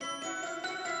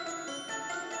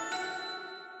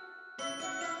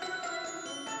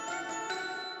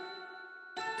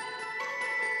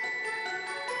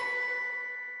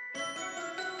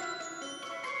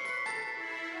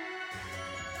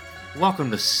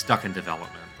Welcome to Stuck in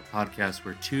Development, the podcast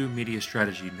where two media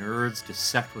strategy nerds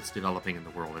dissect what's developing in the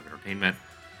world of entertainment.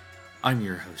 I'm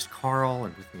your host, Carl,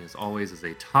 and with me, as always, is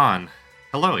Eitan.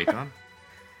 Hello, Eitan.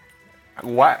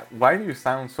 Why do you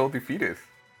sound so defeated?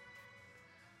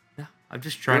 Yeah, I'm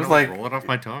just It trying was to roll it off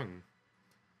my tongue.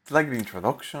 it's like the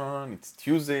introduction. It's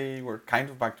Tuesday. We're kind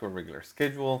of back to a regular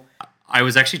schedule. I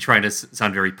was actually trying to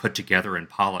sound very put together and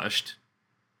polished.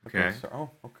 Okay.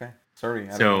 Okay. Sorry.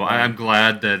 I So don't know I'm why.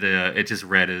 glad that it just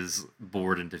read as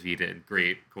bored and defeated.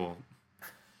 Great, cool.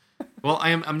 Well,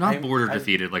 I'm not bored or I.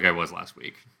 defeated like I was last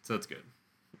week, so that's good.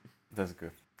 That's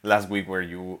good. Last week, where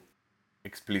you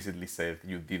explicitly said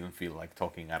you didn't feel like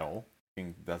talking at all. I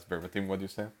think that's verbatim what you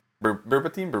said.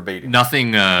 Verbatim.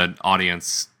 Nothing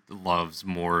audience loves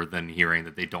more than hearing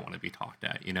that they don't want to be talked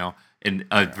at, you know? And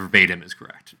Yeah. verbatim is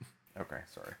correct. Okay.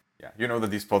 Sorry. Yeah. You know that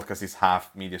this podcast is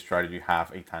half media strategy,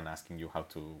 half Eitan asking you how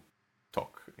to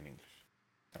talk in English.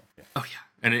 So, yeah. Oh yeah,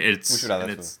 and We it's should add and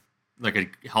that it's like a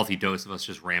healthy dose of us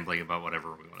just rambling about whatever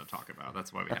we want to talk about.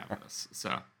 That's why we have this.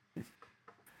 So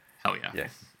hell yeah.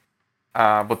 Yes.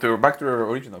 But back to your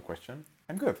original question.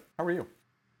 I'm good. How are you?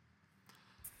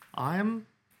 I'm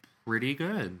pretty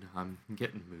good. I'm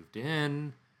getting moved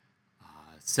in,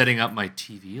 setting up my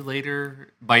TV later.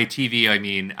 By TV, I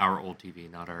mean our old TV,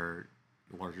 not our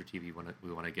larger TV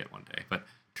we want to get one day. But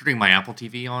turning my Apple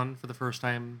TV on for the first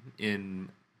time in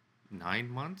 9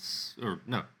 months, or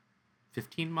no,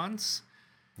 15 months.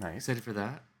 Nice. Excited for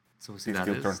that. So we'll see It that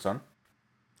still is. turns on?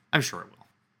 I'm sure it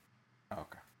will.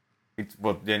 Okay.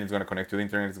 But then it's gonna connect to the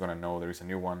internet. It's gonna know there is a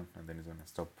new one, and then it's gonna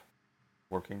stop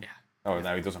working. Yeah. Oh,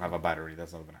 now it doesn't have a battery.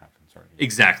 That's not gonna happen. Sorry.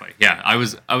 Exactly. Yeah, I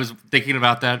was thinking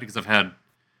about that because I've had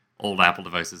old Apple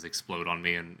devices explode on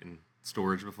me in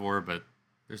storage before, but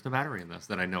there's no battery in this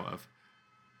that I know of,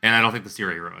 and I don't think the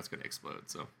stereo remote's going to explode.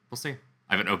 So we'll see.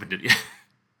 I haven't opened it yet.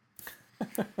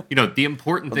 You know, the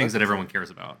important Well, things that's that everyone exciting. cares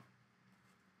about.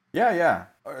 Yeah.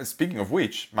 Speaking of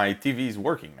which, my TV is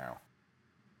working now.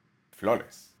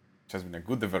 Flawless. Which has been a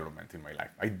good development in my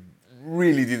life. I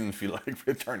really didn't feel like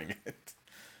returning it.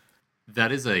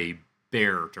 That is a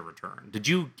bear to return. Did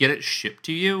you get it shipped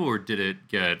to you, or did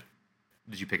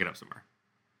you pick it up somewhere?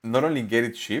 Not only get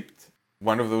it shipped,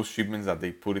 one of those shipments that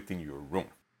they put it in your room.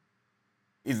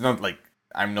 It's not like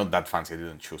I'm not that fancy. I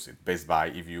didn't choose it. Best Buy,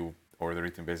 if you order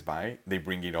it in Best Buy, they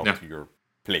bring it up Yeah, to your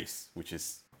place, which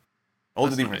is all the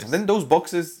that's difference. And nice. then those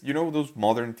boxes, you know, those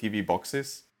modern TV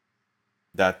boxes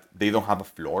that they don't have a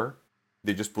floor.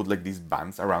 They just put like these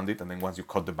bands around it, and then once you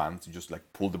cut the bands, you just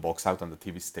like pull the box out and the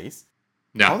TV stays.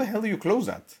 How Yeah, the hell do you close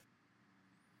that?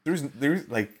 There is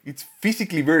like it's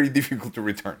physically very difficult to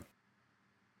return.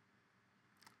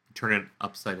 turn it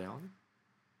upside down.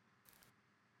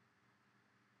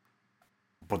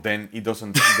 But then it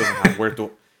doesn't have where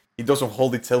to. It doesn't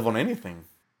hold itself on anything,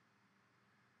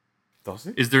 does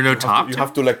it? Is there no You have to. top You to have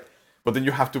it? to like. But then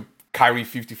you have to carry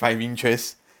 55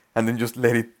 inches and then just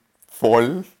let it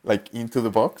fall like into the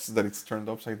box that it's turned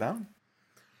upside down.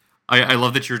 I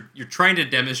love that you're trying to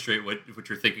demonstrate what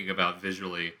you're thinking about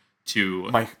visually to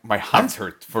My hands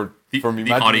hurt from the imagining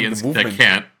the audience that movement.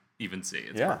 can't even see.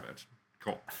 It's Yeah. perfect.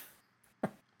 Cool.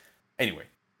 Anyway,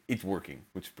 it's working,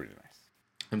 which is pretty nice.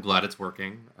 I'm glad it's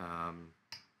working.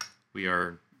 We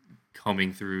are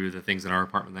combing through the things in our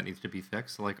apartment that needs to be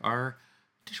fixed, like our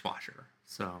dishwasher.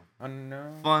 So Oh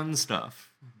no. fun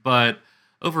stuff. But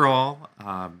overall,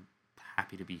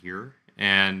 happy to be here.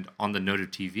 And on the note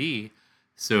of TV,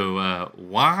 so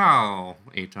wow,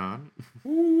 Eitan.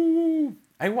 Ooh,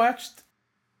 I watched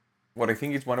what I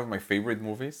think is one of my favorite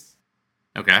movies,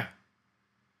 Okay.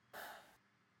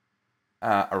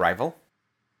 Arrival.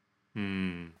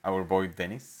 Hmm. Our boy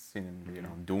Dennis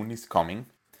in Dune is coming.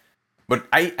 But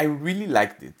I really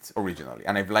liked it originally,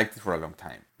 and I've liked it for a long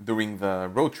time. During the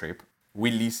road trip,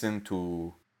 we listened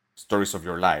to Stories of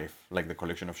Your Life, like the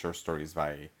collection of short stories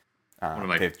by One of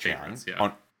my Ted Chiang, favorites.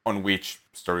 Yeah. on which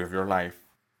Story of Your Life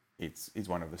it's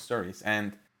one of the stories.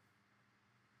 And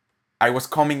I was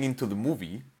coming into the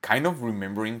movie kind of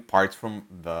remembering parts from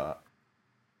the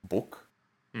book,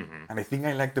 Hmm. and I think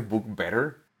I like the book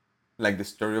better, like the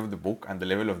story of the book and the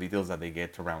level of details that they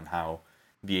get around how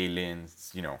the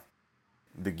aliens,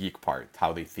 the geek part,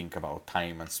 how they think about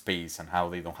time and space and how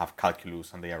they don't have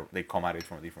calculus and they come at it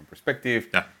from a different perspective.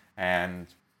 Yeah. And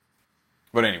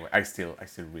but anyway, I still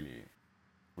really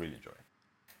enjoy it.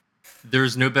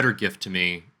 There's no better gift to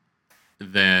me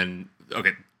than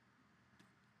okay.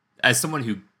 As someone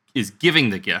who is giving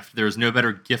the gift, there's no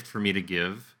better gift for me to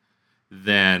give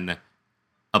than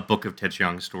a book of Ted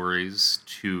Chiang stories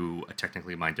to a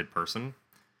technically minded person.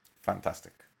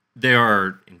 Fantastic. They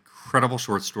are incredible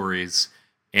short stories,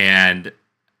 and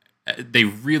They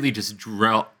really just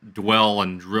dwell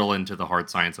and drill into the hard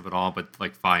science of it all, but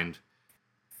like find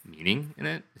meaning in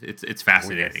it. It's Oh yes.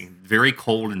 fascinating. Very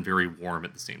cold and very warm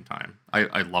at the same time.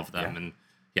 I love them, Yeah. and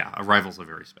yeah, Arrival's a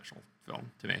very special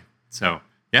film to me. So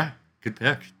yeah, good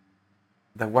pick.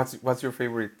 Then what's your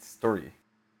favorite story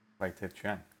by Ted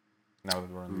Chiang? Now that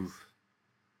we're on Ooh, this.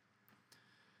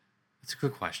 that's a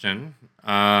good question.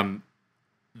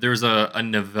 There's a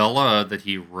novella that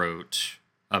he wrote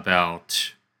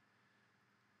about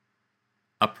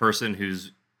a person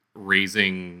who's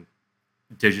raising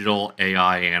digital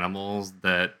AI animals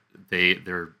that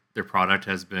their product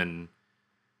has been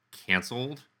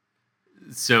canceled.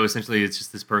 So essentially, it's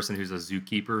just this person who's a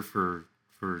zookeeper for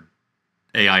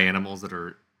AI animals that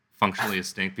are functionally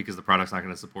extinct because the product's not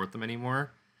going to support them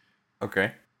anymore.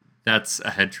 Okay. That's a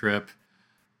head trip.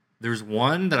 There's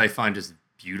one that I find just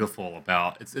beautiful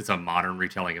about it's a modern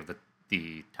retelling of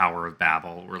the Tower of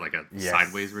Babel, or like a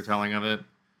sideways Yes. retelling of it.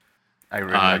 I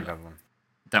really Uh, like that one.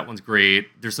 that one's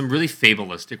great. There's some really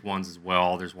fabulistic ones as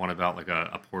well. There's one about like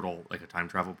a portal, like a time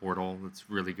travel portal. That's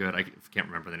really good. I can't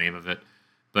remember the name of it,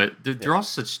 but they're Yeah. all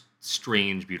such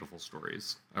strange, beautiful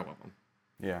stories. I love them.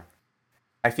 Yeah.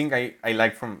 I think I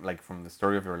like from the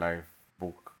Story of Your Life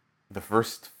book the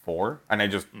first four, and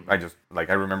Hmm. I just like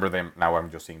I remember them now. I'm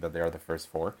just seeing that they are the first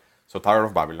four. So Tower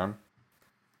of Babylon,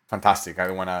 fantastic. I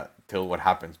don't want to tell what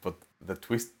happens, but the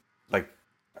twist, like,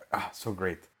 so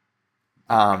great.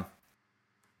 Um,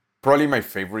 Probably my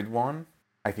favorite one.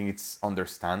 I think it's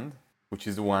Understand, which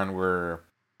is the one where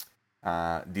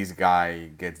this guy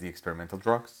gets the experimental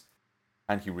drugs,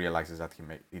 and he realizes that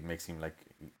it makes him like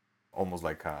almost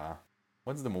like a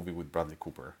what's the movie with Bradley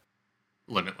Cooper?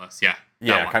 Limitless, yeah, that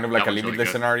Yeah, one. kind of like That a one's really limitless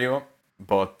good. scenario,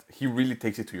 but he really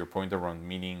takes it to your point around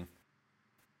meaning.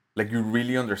 Like you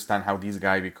really understand how this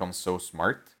guy becomes so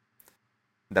smart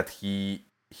that he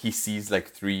sees like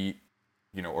three,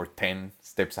 or 10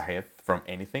 steps ahead from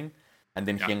anything, and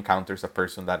then Yeah, he encounters a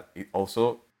person that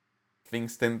also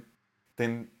thinks 10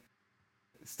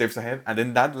 steps ahead, and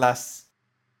then that last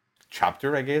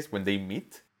chapter, I guess, when they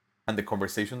meet and the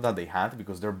conversation that they had,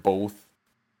 because they're both,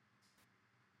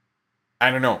 I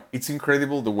don't know, it's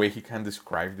incredible the way he can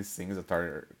describe these things that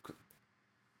are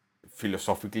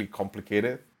philosophically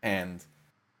complicated, and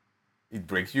it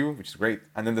breaks you, which is great.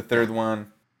 And then the yeah, third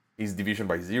one is Division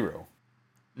by Zero,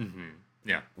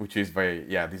 yeah, which is by,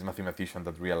 yeah, this mathematician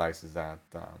that realizes that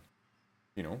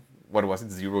what was it,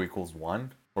 zero equals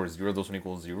one, or zero doesn't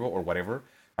equal zero, or whatever,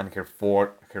 and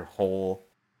her whole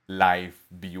life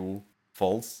view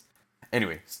falls.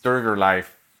 Anyway, Story of Your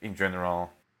Life in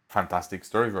general, fantastic.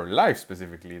 Story of Your Life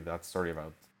specifically, that story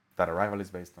about that Arrival is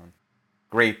based on,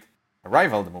 great.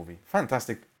 Arrival, the movie,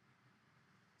 fantastic.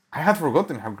 I had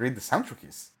forgotten how great the soundtrack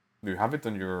is. Do you have it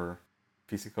on your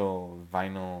physical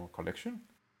vinyl collection?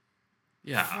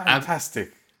 yeah.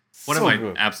 Fantastic, One of so my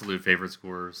good. absolute favorite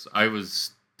scores. I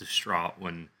was distraught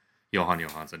when Johan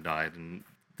Johansson died, and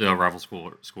the Arrival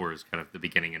score is kind of the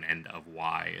beginning and end of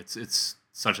why. It's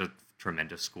such a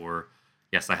tremendous score.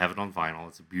 Yes, I have it on vinyl.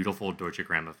 It's a beautiful Deutsche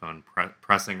Grammophon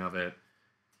pressing of it.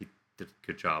 He did a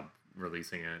good job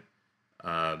releasing it.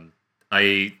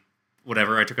 I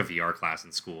whatever. I took a VR class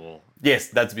in school. Yes,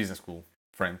 that's business school,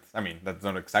 friend. I mean, that's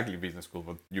not exactly business school,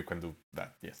 but you can do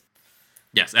that. Yes.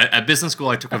 Yes, at business school,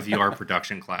 I took a VR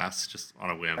production class just on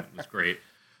a whim. It was great,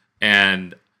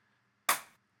 and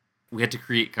we had to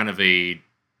create kind of a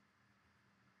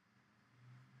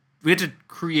we had to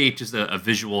create just a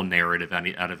visual narrative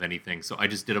out of anything. So I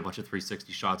just did a bunch of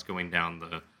 360 shots going down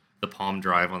the Palm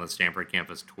Drive on the Stanford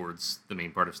campus towards the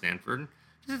main part of Stanford.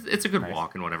 It's a good Nice.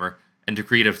 walk and whatever. And to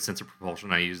create a sense of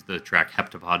propulsion, I used the track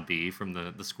Heptapod B from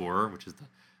the score, which is the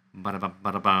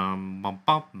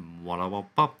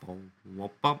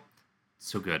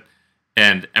so good.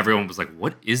 And everyone was like,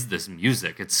 "What is this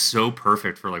music? It's so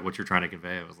perfect for like what you're trying to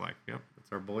convey." I was like, "Yep,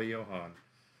 it's our boy Johan."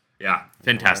 Yeah,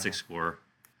 fantastic Wonderful. score.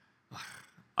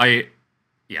 I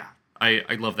yeah,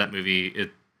 I love that movie.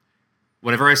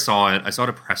 Whenever I saw it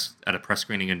at a press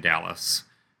screening in Dallas,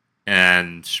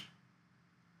 and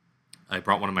I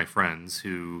brought one of my friends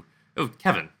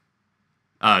Kevin,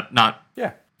 not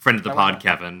Yeah, friend of the I went pod on.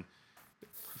 Kevin,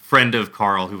 friend of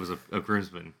Carl who was a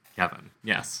groomsman Kevin.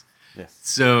 Yes, Yes.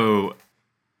 so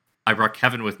I brought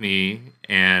Kevin with me,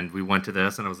 and we went to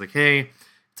this, and I was like, hey.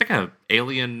 It's like a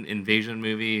alien invasion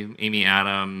movie. Amy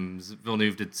Adams,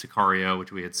 Villeneuve did Sicario,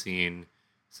 which we had seen.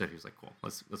 So he was like, "Cool,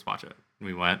 let's watch it." And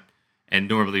we went, and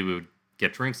normally we would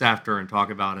get drinks after and talk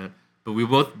about it, but we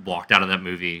both walked out of that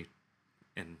movie,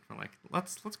 and we're like,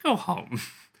 "Let's go home."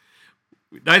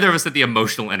 Neither of us had the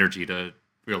emotional energy to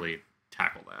really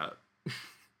tackle that.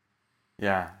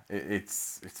 Yeah,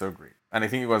 it's so great. And I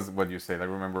think it was what you said. I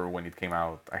remember when it came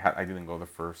out. I didn't go the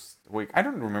first week. I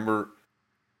don't remember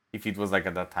if it was like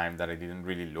at that time that I didn't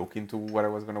really look into what I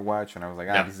was gonna watch, and I was like,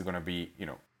 Yeah. this is gonna be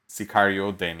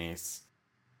Sicario, Dennis,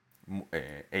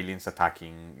 aliens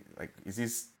attacking. Like, is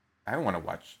this? I don't want to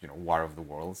watch War of the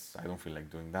Worlds. I don't feel like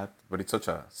doing that. But it's such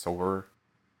a sober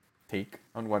take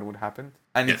on what would happen,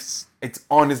 and Yes. it's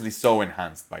honestly so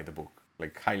enhanced by the book.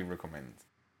 Like, highly recommend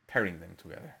pairing them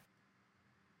together.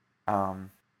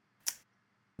 Um,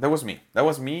 that was me. That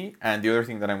was me. And the other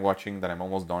thing that I'm watching that I'm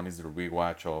almost done is the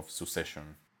rewatch of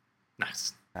Succession.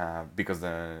 Nice. Because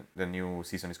the new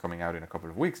season is coming out in a couple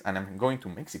of weeks, and I'm going to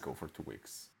Mexico for 2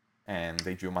 weeks, and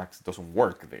the HBO Max doesn't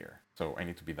work there, so I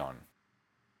need to be done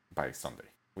by Sunday,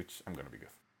 which I'm gonna be good.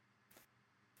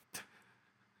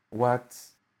 What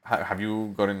have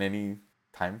you gotten any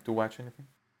time to watch anything?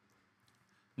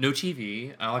 No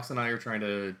TV. Alex and I are trying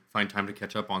to find time to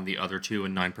catch up on the other two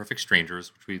and Nine Perfect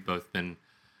Strangers, which we've both been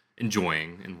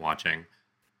enjoying and watching.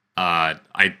 I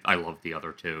love the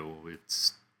other two.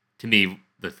 It's, to me,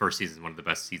 the first season is one of the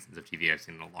best seasons of TV I've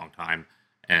seen in a long time,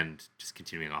 and just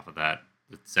continuing off of that,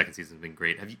 the second season's been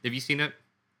great. Have you seen it?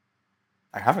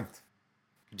 I haven't.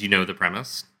 Do you know the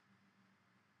premise?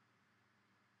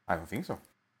 I don't think so.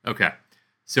 Okay,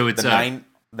 so it's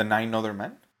the nine other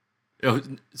men.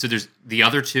 so there's the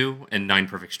other two and Nine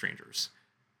Perfect Strangers.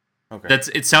 Okay.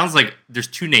 It sounds like there's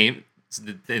two names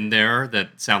in there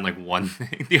that sound like one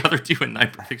thing. The other two and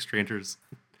Nine Perfect Strangers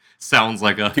sounds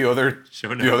like a the other show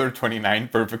the name. other 29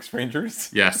 perfect strangers.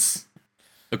 Yes.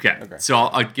 Okay. Okay. So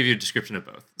I'll give you a description of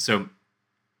both. So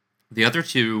the other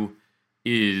two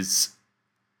is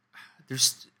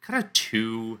there's kind of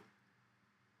two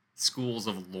schools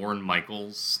of Lorne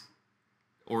Michaels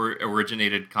or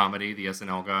originated comedy, the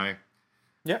SNL guy.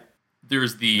 Yeah.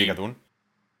 There's the Brigadoon.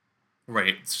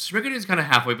 right. Schmigadoon is kind of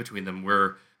halfway between them,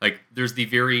 where like there's the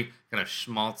very kind of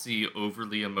schmaltzy,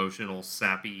 overly emotional,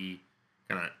 sappy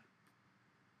kind of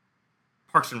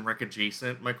Parks and Rec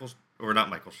adjacent Michael's or not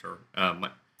Michael Schur,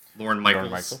 Lorne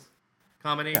Michaels, Michaels.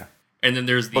 comedy, Yeah. and then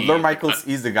there's the But Lorne Michaels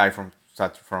is the guy from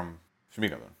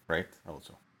Schmigadoon, right?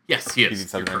 Also. yes, he He is. did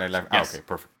Saturday You're Night Live. correct. Yes. Okay,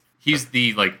 perfect. He's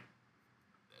the like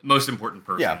most important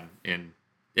person Yeah. in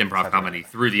improv Saturday comedy Night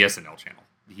Live. through the SNL channel.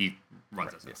 He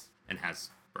runs Right, SNL yes. and has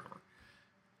forever.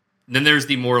 Then there's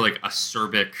the more like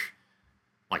acerbic,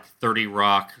 like 30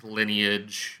 Rock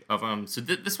lineage of them. So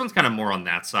this one's kind of more on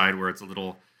that side, where it's a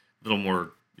little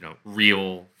more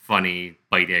real, funny,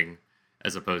 biting,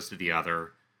 as opposed to the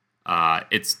other.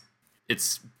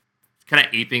 It's kind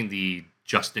of aping the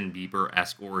Justin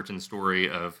Bieber-esque origin story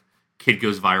of kid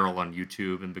goes viral on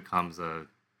YouTube and becomes a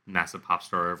massive pop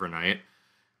star overnight.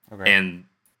 Okay. And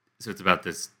so it's about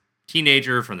this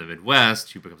teenager from the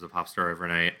Midwest who becomes a pop star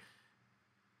overnight.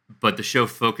 But the show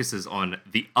focuses on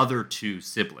the other two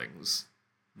siblings,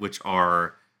 which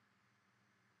are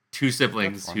two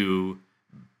siblings fun. who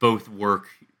both work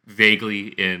vaguely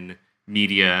in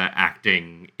media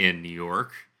acting in New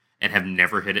York and have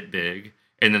never hit it big.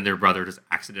 And then their brother just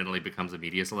accidentally becomes a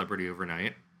media celebrity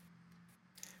overnight.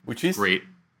 Which is Great.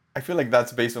 I feel like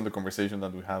that's based on the conversation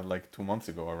that we had like 2 months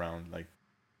ago around like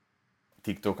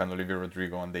TikTok and Olivia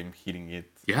Rodrigo and them hitting it.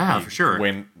 Yeah, big for sure.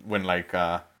 When like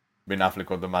Ben Affleck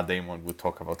or the Matt Damon would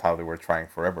talk about how they were trying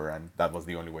forever and that was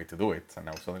the only way to do it. And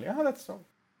now suddenly, that's so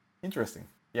interesting.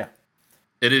 Yeah.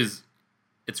 It is.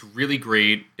 It's really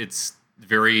great. It's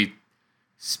very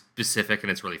specific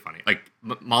and it's really funny. Like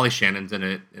Molly Shannon's in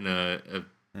it in a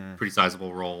pretty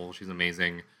sizable role. She's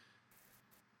amazing.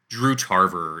 Drew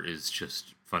Tarver is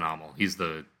just phenomenal. He's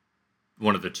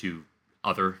one of the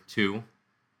other two.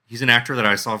 He's an actor that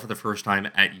I saw for the first time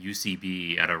at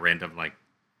UCB at a random like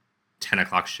 10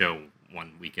 o'clock show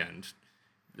one weekend.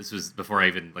 This was before I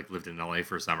even like lived in LA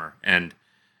for summer, and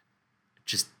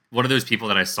just one of those people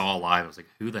that I saw live. I was like,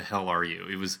 "Who the hell are you?"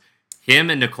 It was him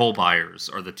and Nicole Byers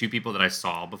are the two people that I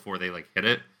saw before they like hit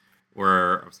it.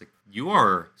 Where I was like, "You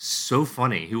are so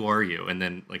funny. Who are you?" And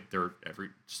then like they're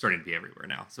starting to be everywhere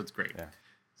now, so it's great. Yeah.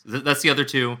 So that's the other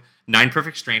two. Nine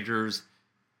Perfect Strangers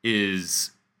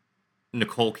is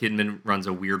Nicole Kidman runs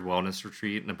a weird wellness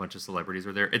retreat, and a bunch of celebrities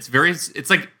are there. It's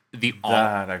like the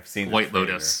That I've seen the White trailer.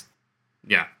 Lotus.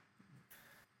 Yeah.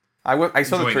 I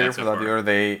saw the Enjoying trailer that for so that far. the other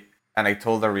day, and I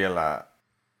told Ariella,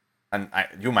 and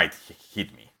you might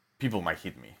hit me. People might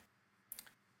hit me.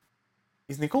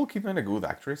 Is Nicole Kidman a good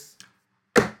actress?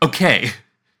 Okay.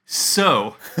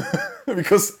 So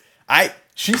Because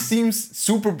she seems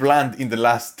super bland in the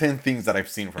last 10 things that I've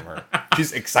seen from her.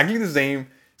 She's exactly the same,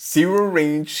 zero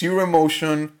range, zero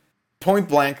emotion, point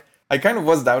blank. I kind of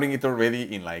was doubting it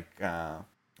already in like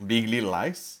Big Little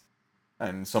Lies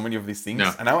and so many of these things.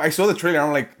 No. And now I saw the trailer and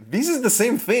I'm like, this is the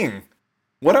same thing.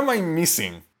 What am I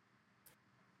missing?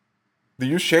 Do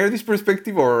you share this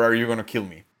perspective, or are you gonna kill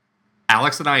me?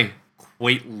 Alex and I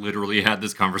quite literally had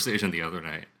this conversation the other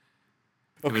night.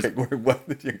 Okay, what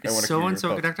did you? Is so and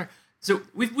so a good actor? So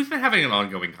we've been having an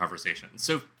ongoing conversation.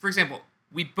 So, for example,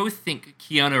 we both think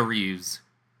Keanu Reeves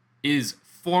is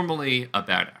formally a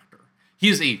bad actor. He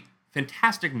is a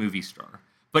fantastic movie star,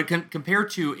 but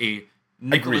compared to a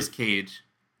Nicolas Cage,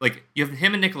 like you have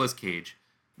him and Nicolas Cage.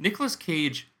 Nicolas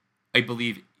Cage, I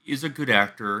believe, is a good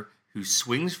actor who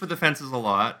swings for the fences a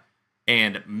lot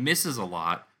and misses a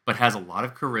lot, but has a lot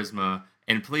of charisma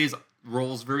and plays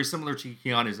roles very similar to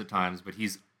Keanu's at times, but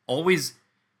he's always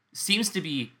seems to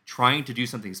be trying to do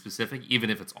something specific, even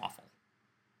if it's awful.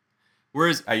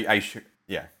 Whereas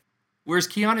Whereas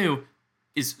Keanu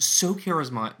is so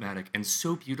charismatic and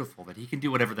so beautiful that he can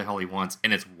do whatever the hell he wants,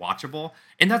 and it's watchable,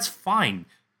 and that's fine.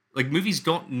 Like, movies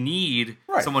don't need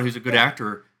someone who's a good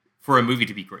actor for a movie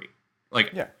to be great.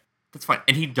 Like, that's fine.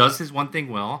 And he does his one thing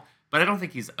well, but I don't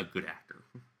think he's a good actor.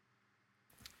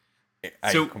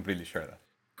 I completely share that.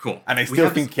 Cool. And I still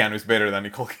think Keanu is better than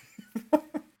Nicole Kidman.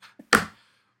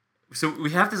 So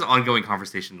we have this ongoing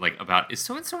conversation, like, about, is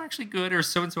so-and-so actually good, or is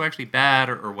so-and-so actually bad,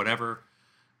 or whatever.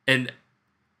 And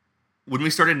when we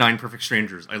started 9 Perfect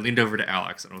Strangers, I leaned over to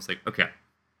Alex, and I was like, okay,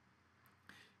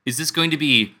 is this going to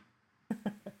be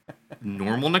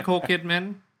normal Nicole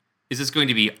Kidman? Is this going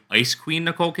to be Ice Queen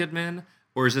Nicole Kidman?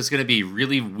 Or is this going to be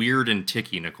really weird and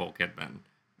ticky Nicole Kidman?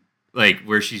 Like,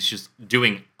 where she's just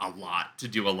doing a lot to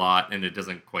do a lot, and it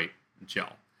doesn't quite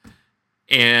gel.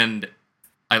 And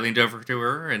I leaned over to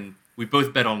her, and we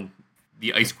both bet on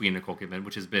the Ice Queen Nicole Kidman,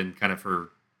 which has been kind of her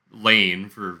lane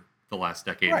for the last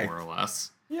decade, more or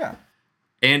less. Yeah.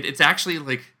 And it's actually,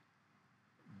 like,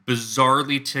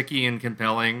 bizarrely ticky and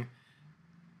compelling.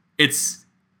 It's...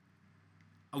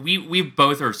 We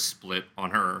both are split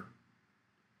on her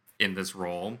in this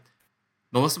role.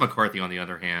 Melissa McCarthy, on the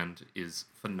other hand, is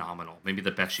phenomenal. Maybe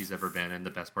the best she's ever been and the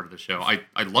best part of the show. I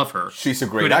love her. She's a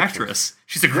great actress.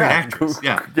 She's a great actress.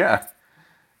 Yeah. Yeah.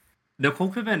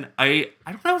 Nicole Kidman, I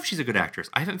don't know if she's a good actress.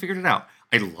 I haven't figured it out.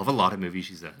 I love a lot of movies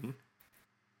she's in.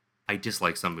 I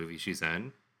dislike some movies she's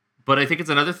in. But I think it's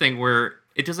another thing where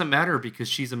it doesn't matter because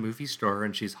she's a movie star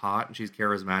and she's hot and she's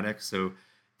charismatic. So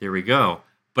there we go.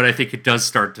 But I think it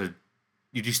does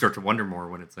you do start to wonder more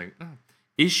when it's like, oh,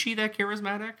 is she that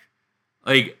charismatic?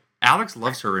 Like, Alex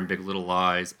loves her in Big Little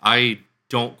Lies. I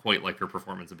don't quite like her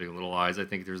performance in Big Little Lies. I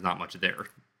think there's not much there.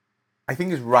 I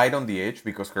think it's right on the edge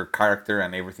because her character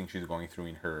and everything she's going through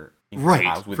in her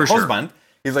house with her husband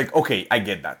is like, okay, I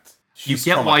get that. You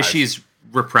get why she's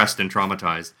repressed and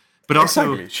traumatized. But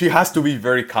also... Exactly. She has to be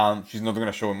very calm. She's not going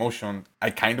to show emotion. I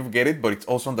kind of get it, but it's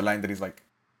also on the line that is like,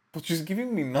 but she's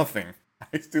giving me nothing.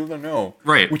 I still don't know.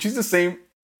 Right. Which is the same...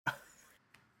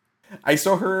 I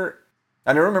saw her...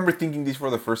 And I remember thinking this for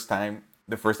the first time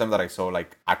that I saw,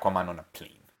 like, Aquaman on a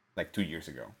plane, like 2 years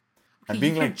ago. And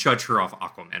being you can't judge her off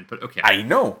Aquaman, but okay. I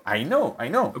know.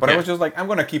 Okay. But I was just like, I'm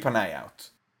going to keep an eye out.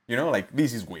 You know, like,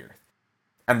 this is weird.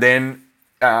 And then,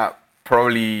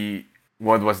 probably,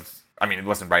 it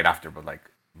wasn't right after, but, like,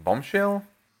 Bombshell?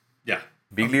 Yeah.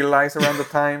 Big Little Lies around the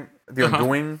time, The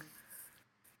Undoing.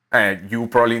 You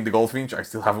probably in The Goldfinch. I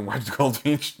still haven't watched The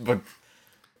Goldfinch, but...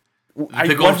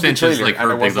 The Goldfinch is like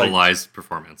her Big Little Lies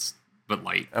performance, but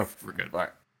light. Oh, we're good. Right.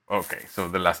 Okay, so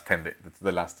the last 10 days. That's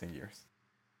the last 10 years.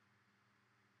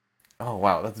 Oh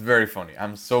wow, that's very funny.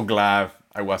 I'm so glad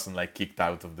I wasn't like kicked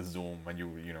out of the Zoom and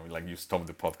you stopped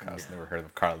the podcast. Never heard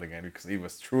of Carl again because it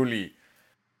was truly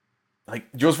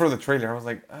like just for the trailer. I was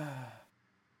like,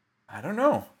 I don't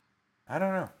know.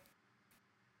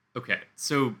 Okay,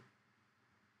 so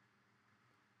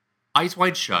Eyes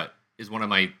Wide Shut is one of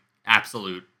my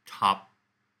absolute top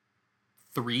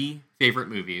 3 favorite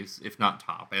movies, if not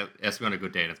top. Ask Me on a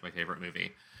Good Day, and it's my favorite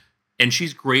movie. And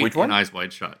she's great Which one? in Eyes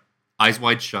Wide Shut. Eyes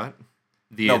Wide Shut.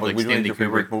 Which one is your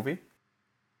favorite movie?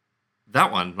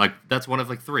 That one. Like, that's one of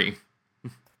like 3.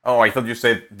 Oh, I thought you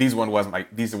said this one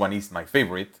is my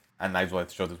favorite, and Eyes Wide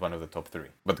Shut is one of the top 3.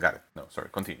 But got it. No, sorry,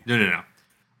 continue. No.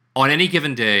 On any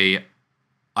given day,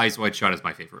 Eyes Wide Shut is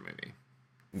my favorite movie.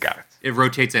 Got it. It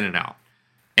rotates in and out.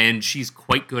 And she's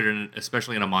quite good,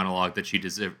 especially in a monologue that she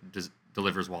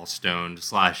delivers while stoned.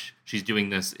 / she's doing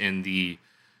this in the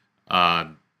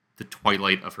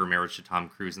twilight of her marriage to Tom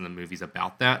Cruise in the movies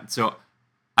about that. So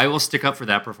I will stick up for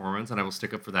that performance, and I will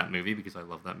stick up for that movie because I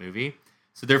love that movie.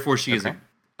 So therefore, she is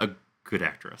a good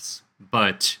actress.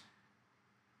 But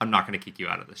I'm not going to kick you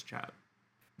out of this chat.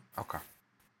 Okay.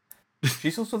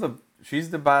 She's also she's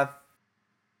the bad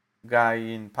guy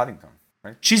in Paddington.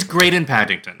 Right? She's great in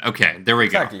Paddington. Okay, there we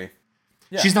go. Exactly.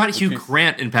 Yeah, she's not Hugh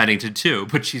Grant in Paddington 2,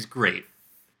 but she's great.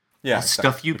 Yeah, I'll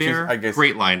stuff you, which is, bear. I guess,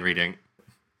 Great line reading.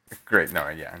 great. No,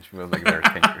 yeah, and she was like there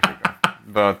 10 years ago.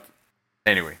 But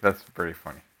anyway, that's very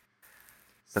funny.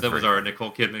 So that was our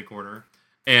Nicole Kidman corner.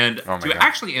 And Oh my to God.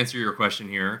 actually answer your question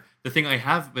here, the thing I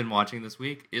have been watching this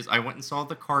week is I went and saw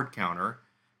The Card Counter,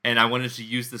 and I wanted to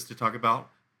use this to talk about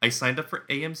I signed up for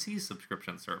AMC's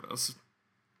subscription service.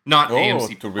 Not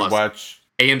AMC to Plus. rewatch.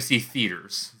 AMC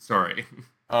Theaters. Sorry.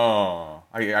 Oh,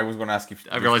 I was gonna ask if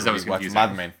I realized to that was rewatch confusing.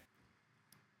 Mad Men.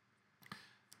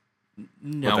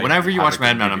 No, But whenever you you have watch it on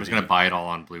Mad Men, I'm just going to DVD. buy it all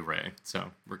on Blu-ray.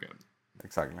 So we're good.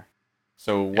 Exactly.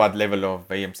 So, what level of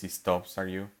AMC stubs are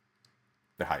you?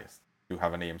 The highest. You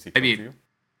have an AMC close mean, to you?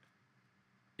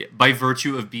 Yeah, by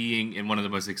virtue of being in one of the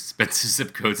most expensive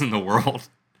zip codes in the world,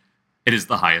 it is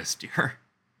the highest tier.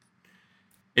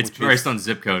 It's Which priced is- on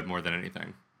zip code more than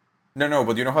anything. No,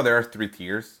 but you know how there are 3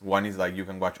 tiers? One is like you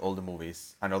can watch all the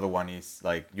movies. Another one is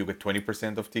like you get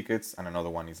 20% of tickets, and another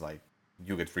one is like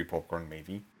you get free popcorn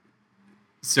maybe.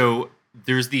 So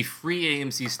there's the free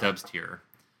AMC Stubs tier,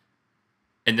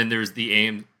 and then there's the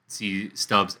AMC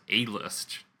Stubs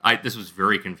A-list. This was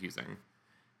very confusing.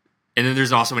 And then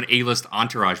there's also an A-list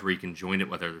entourage where you can join it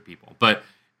with other people. But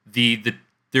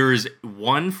there is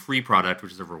one free product,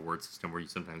 which is a reward system where you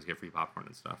sometimes get free popcorn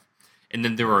and stuff. And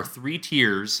then there are 3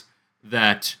 tiers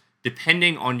that,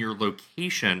 depending on your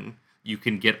location, you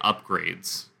can get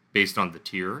upgrades based on the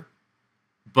tier.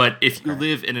 But if you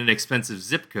live in an expensive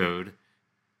zip code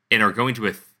and are going to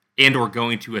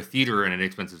a theater in an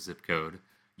expensive zip code,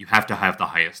 you have to have the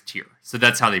highest tier. So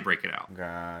that's how they break it out.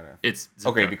 Got it. It's zip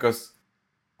Okay, code. because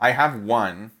I have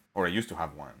one, or I used to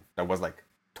have one, that was like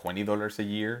 $20 a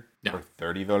year Yeah. or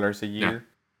 $30 a year. Yeah.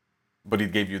 But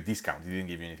it gave you a discount. It didn't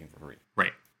give you anything for free.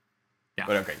 Right. Yeah.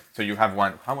 But okay, so you have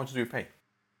one. How much do you pay?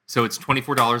 So it's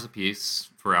 $24 a piece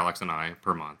for Alex and I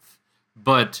per month.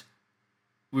 But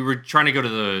we were trying to go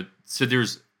to so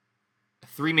there's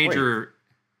 3 major.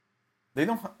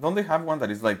 Don't they have one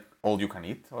that is like all you can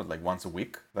eat, or like once a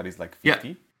week that is like Yeah.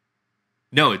 50?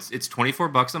 No, it's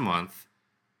 $24 a month,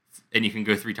 and you can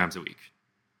go 3 times a week.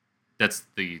 That's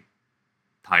the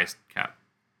highest cap.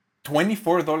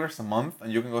 $24 a month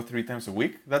and you can go 3 times a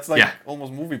week? That's like Yeah.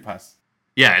 almost Movie Pass.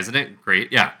 Yeah, isn't it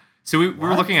great? Yeah. So we were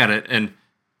What? looking at it, and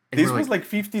This we're was like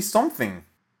 50 something.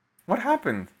 What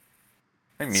happened?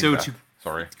 I missed So that. to-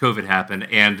 Sorry. COVID happened,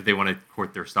 and they want to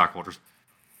court their stockholders.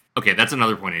 Okay, that's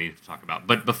another point I need to talk about.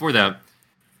 But before that,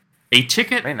 a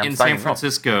ticket Man, I'm in San signing up.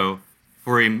 Francisco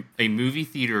for a movie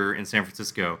theater in San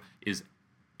Francisco is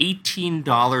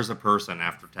 $18 a person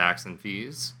after tax and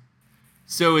fees.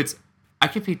 So I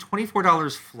could pay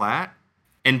 $24 flat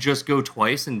and just go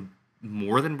twice and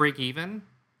more than break even.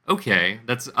 Okay,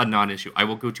 that's a non-issue. I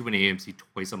will go to an AMC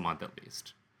twice a month at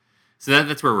least. So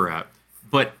that's where we're at.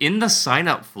 But in the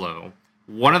sign-up flow,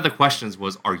 one of the questions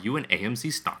was, are you an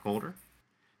AMC stockholder?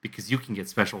 Because you can get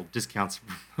special discounts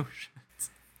and promotions.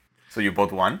 So you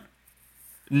bought one?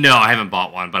 No, I haven't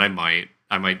bought one, but I might.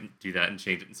 I might do that and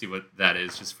change it and see what that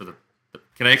is just for the...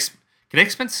 Can I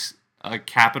expense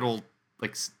capital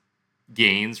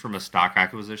gains from a stock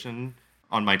acquisition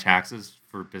on my taxes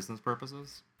for business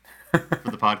purposes? For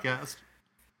the podcast?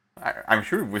 I'm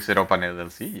sure if we set up an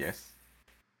LLC, yes.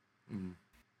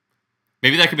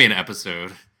 Maybe that could be an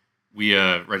episode. We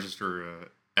register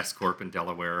S Corp in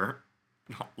Delaware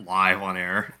live on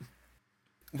air.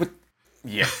 But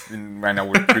yes, and right now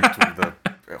we're trip to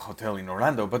the hotel in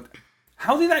Orlando. But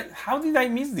how did I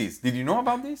miss this? Did you know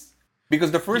about this?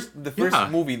 Because the first Yeah.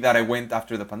 movie that I went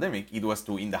after the pandemic, it was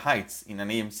to In the Heights in an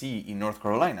AMC in North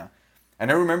Carolina, and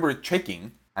I remember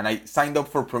checking, and I signed up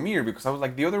for Premiere because I was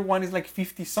like, the other one is like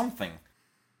 50 something.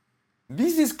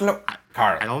 This is close.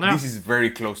 Carl, I don't know. This is very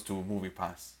close to Movie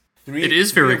Pass. It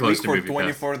is very a close week to for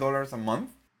Movie Pass. $24 a month.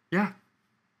 Yeah.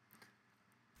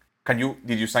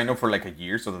 Did you sign up for like a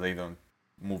year so that they don't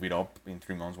move it up in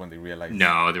 3 months when they realize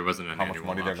No, there wasn't an how much annual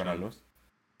money they're option. gonna lose?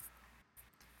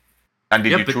 And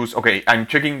did Yeah, you but- choose? Okay, I'm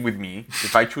checking with me.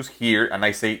 If I choose here and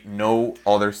I say no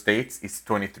other states, it's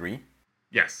 23.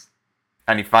 Yes.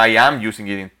 And if I am using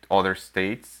it in other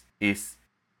states, is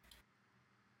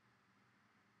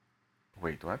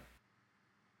wait, what?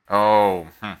 Oh,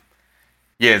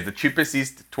 yes. The cheapest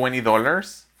is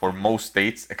 $20 for most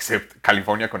states except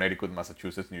California, Connecticut,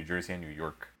 Massachusetts, New Jersey, and New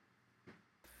York.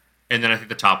 And then I think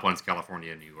the top one's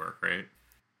California and New York, right?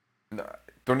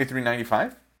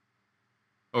 $23.95.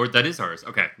 Or that is ours.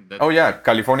 Okay. Oh yeah,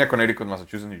 California, Connecticut,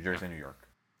 Massachusetts, New Jersey, and New York.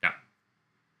 Yeah.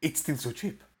 It's still so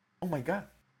cheap. Oh my god.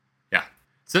 Yeah.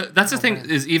 So that's the thing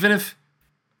is even if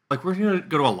we're going to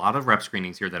go to a lot of rep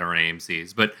screenings here that are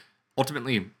AMCs, but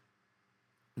ultimately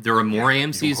there are more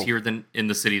AMCs hope. here than in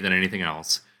the city than anything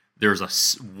else.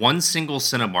 there's one single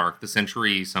Cinemark, the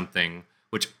Century something,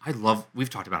 which I love. We've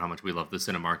talked about how much we love the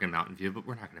Cinemark in Mountain View, but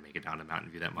we're not going to make it down to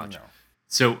Mountain View that much. No.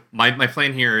 So my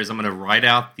plan here is I'm going to ride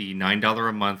out the $9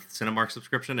 a month Cinemark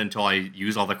subscription until I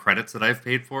use all the credits that I've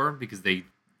paid for because they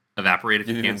evaporate if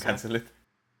You you didn't cancel. cancel it?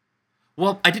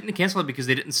 Well, I didn't cancel it because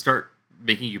they didn't start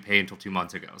making you pay until 2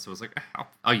 months ago. So I was like,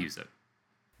 I'll use it.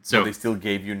 So So they still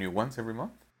gave you new ones every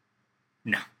month?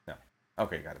 no, No.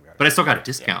 Okay, got it. but I still got Yeah.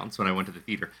 discounts when I went to the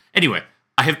theater. Anyway,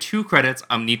 I have 2 credits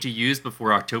I need to use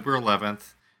before October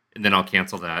 11th, and then I'll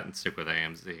cancel that and stick with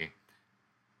AMC.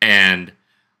 And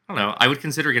I don't know. I would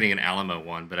consider getting an Alamo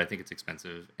one, but I think it's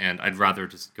expensive, and I'd rather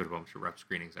just go to a bunch of rep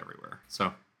screenings everywhere.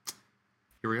 So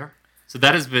here we are. So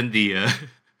that has been the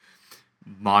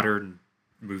modern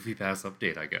Movie Pass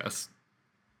update, I guess.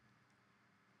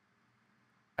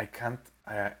 I can't.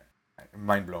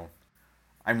 Mind blown.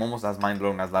 I'm almost as mind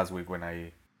blown as last week when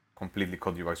I completely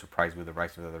caught you by surprise with the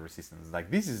Rise of the Resistance. Like,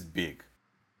 this is big.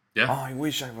 Yeah. Oh, I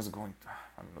wish I was going.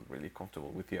 I'm not really comfortable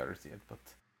with the others yet, but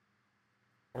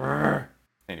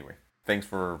anyway, thanks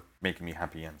for making me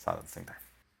happy and sad at the same time.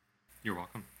 You're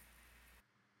welcome.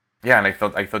 Yeah, and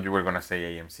I thought you were gonna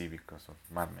say AMC because of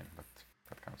Mad Men, but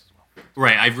that counts as well.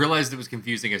 Right. I realized it was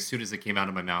confusing as soon as it came out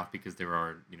of my mouth because there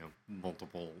are,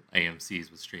 multiple AMCs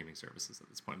with streaming services at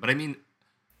this point. But I mean,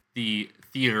 the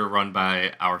theater run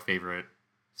by our favorite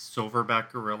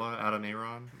Silverback Gorilla, Adam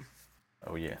Aaron.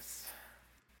 Oh yes,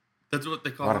 That's what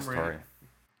they call what a him, right? story.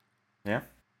 Yeah,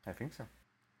 I think so.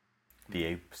 The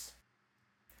apes.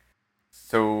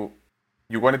 So,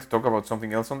 you wanted to talk about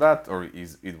something else on that, or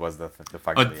it was the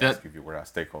fact that they asked if you were a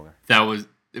stakeholder?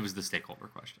 It was the stakeholder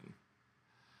question.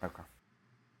 Okay.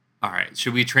 All right.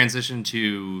 Should we transition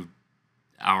to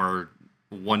our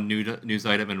one news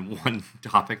item and one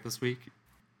topic this week?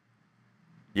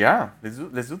 Yeah, let's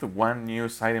do the one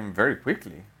news item very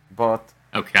quickly. But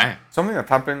Okay. something that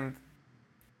happened,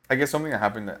 I guess something that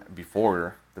happened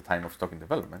before the time of stock in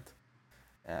development,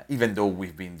 even though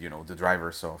we've been, the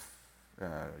drivers of,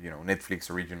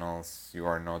 Netflix originals, you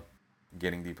are not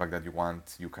getting the impact that you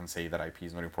want. You can say that IP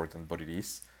is not important, but it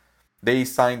is. They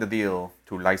signed a deal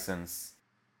to license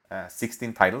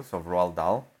 16 titles of Roald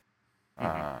Dahl.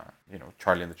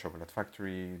 Charlie and the Chocolate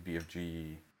Factory,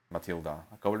 BFG, Matilda,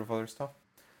 a couple of other stuff.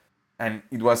 And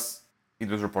it was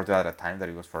reported at a time that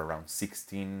it was for around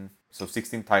 16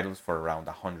 titles for around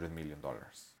 $100 million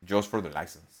just for the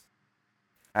license.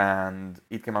 And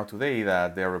it came out today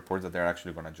that there are reports that they're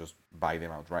actually going to just buy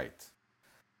them outright,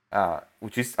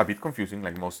 which is a bit confusing,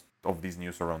 like most of these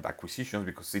news around acquisitions,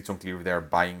 because it's unclear if they're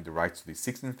buying the rights to these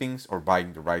 16 things or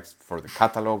buying the rights for the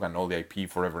catalog and all the IP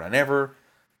forever and ever,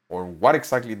 or what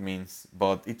exactly it means.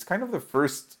 But it's kind of the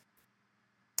first,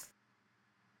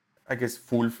 I guess,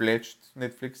 full-fledged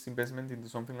Netflix investment into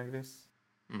something like this.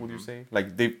 Would you say? Like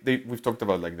we've talked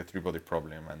about like the Three Body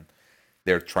Problem, and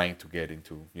they're trying to get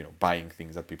into buying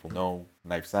things that people know,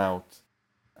 Knives Out,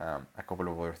 a couple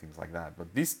of other things like that.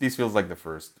 But this feels like the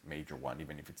first major one,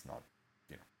 even if it's not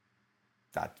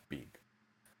that big.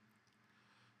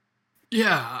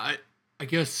 Yeah, I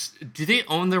guess. Do they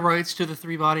own the rights to the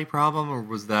Three Body Problem, or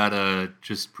was that a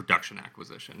just production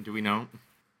acquisition? Do we know?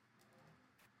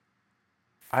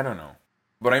 I don't know,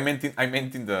 but I meant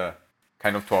in the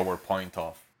kind of to our point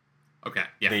of Okay,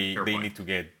 yeah, they fair point. need to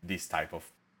get this type of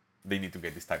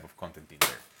content in there.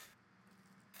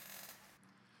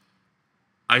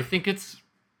 I think it's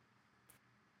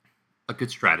a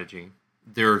good strategy.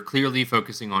 They're clearly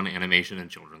focusing on animation and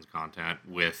children's content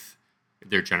with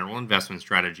their general investment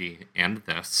strategy and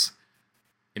this.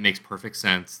 It makes perfect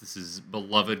sense. This is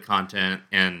beloved content,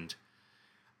 and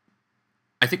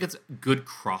I think it's good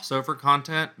crossover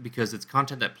content because it's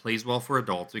content that plays well for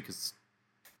adults because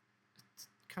it's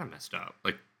kind of messed up.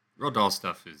 Like, Roald Dahl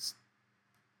stuff is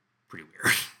pretty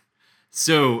weird.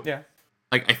 So, Yeah.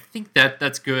 like, I think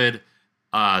that's good.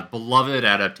 Beloved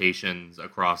adaptations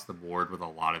across the board with a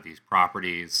lot of these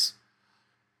properties.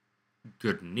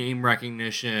 Good name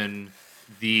recognition.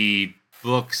 The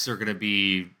books are going to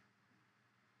be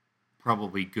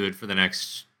probably good for the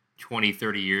next 20,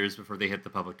 30 years before they hit the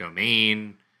public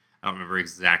domain. I don't remember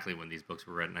exactly when these books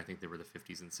were written. I think they were the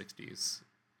 50s and 60s.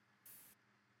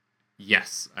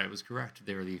 Yes, I was correct.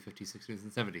 They were the 50s, 60s,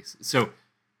 and 70s. So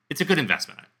it's a good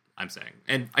investment, I'm saying.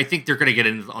 And I think they're going to get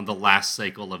in on the last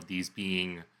cycle of these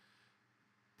being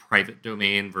private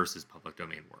domain versus public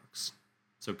domain works.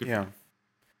 So good. Yeah.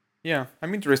 Yeah,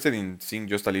 I'm interested in seeing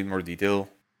just a little more detail.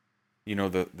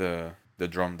 The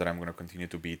drum that I'm going to continue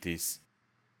to beat is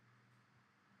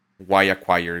why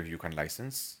acquire if you can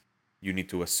license? You need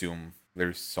to assume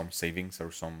there's some savings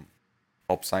or some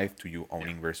upside to you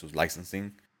owning versus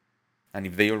licensing. And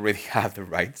if they already have the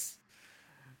rights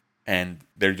and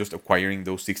they're just acquiring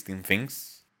those 16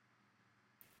 things,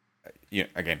 yeah,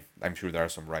 again, I'm sure there are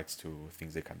some rights to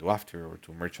things they can do after or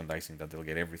to merchandising that they'll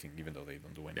get everything, even though they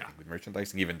don't do anything Yeah. with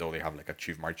merchandising, even though they have like a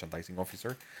chief merchandising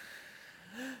officer.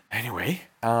 Anyway,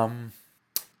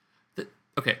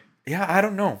 Okay. yeah, I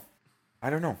don't know. I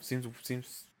don't know.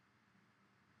 Seems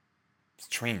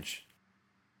strange,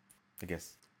 I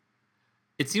guess.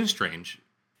 It seems strange.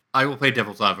 I will play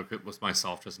devil's advocate with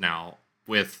myself just now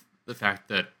with the fact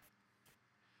that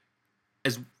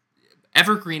as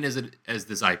evergreen as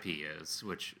this IP is,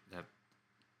 which that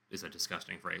is a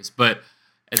disgusting phrase, but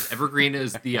as evergreen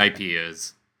as the IP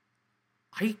is,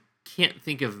 I can't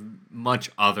think of much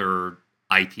other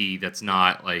IP that's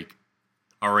not like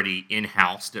already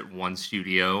in-housed at one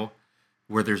studio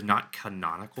where there's not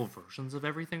canonical versions of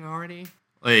everything already.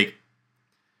 Like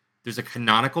there's a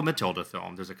canonical Matilda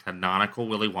film, there's a canonical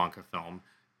Willy Wonka film.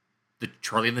 The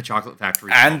Charlie and the Chocolate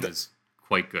Factory And film is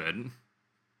quite good.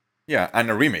 yeah, and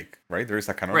a remake, right? There is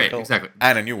a canonical Exactly.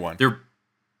 and a new one.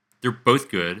 They're both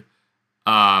good.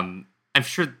 I'm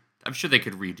sure they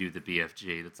could redo the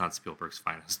BFG. That's not Spielberg's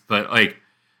finest, but like,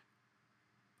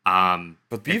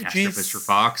 But Fantastic BFG Mr.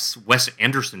 Fox, Wes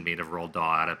Anderson made a Roald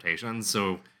Dahl adaptation,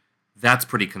 so that's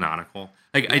pretty canonical.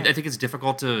 Like, Yeah. I think it's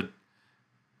difficult to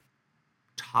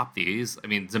top these. I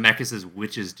mean, Zemeckis'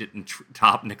 Witches didn't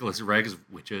top Nicholas Regg's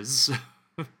Witches.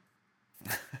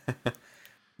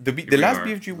 the last are.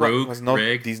 BFG Rogue, was not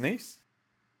Reg. Disney's.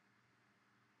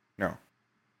 No,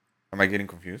 am I getting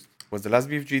confused? Was the last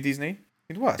BFG Disney?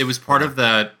 It was. It was part of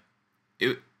that.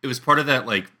 It was part of that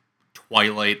like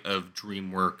twilight of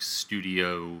DreamWorks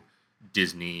Studio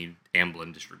Disney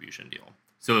Amblin distribution deal.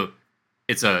 So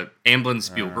it's a Amblin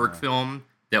Spielberg film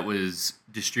that was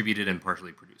distributed and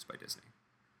partially produced by Disney.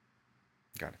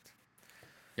 Got it.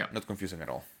 Yeah. Not confusing at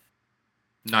all.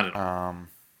 Not at all.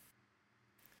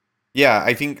 Yeah,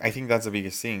 I think that's the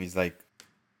biggest thing. Is like,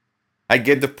 I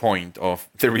get the point of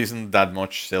there isn't that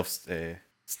much self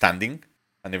standing,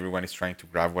 and everyone is trying to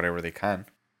grab whatever they can.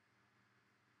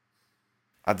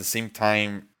 At the same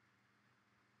time,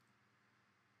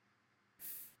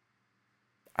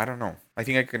 I don't know. I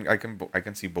think I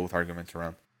can see both arguments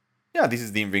around. Yeah, this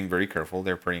is them being very careful.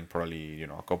 They're paying probably a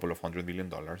couple of $100 million.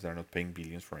 They're not paying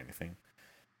billions for anything.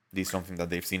 This is something that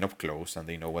they've seen up close and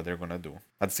they know what they're gonna do.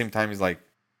 At the same time, it's like,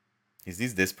 is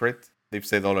this desperate? They've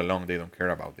said all along they don't care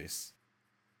about this.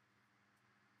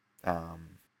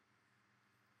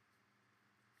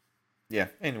 Yeah.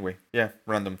 Anyway, yeah.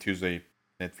 Random Tuesday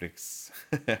Netflix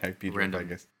IP drop, I Random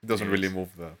guess. It doesn't news. really move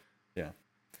the. Yeah.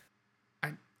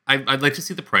 I'd like to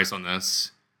see the price on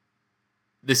this.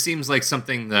 This seems like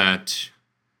something that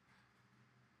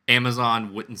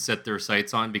Amazon wouldn't set their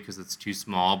sights on because it's too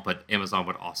small, but Amazon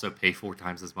would also pay 4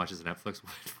 times as much as Netflix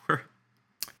would for.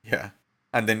 Yeah.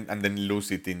 And then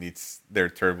lose it in their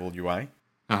terrible UI.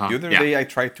 Uh-huh. The other day I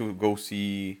tried to go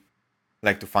see,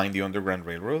 like, to find the Underground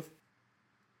Railroad.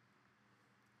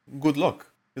 Good luck.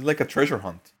 It's like a treasure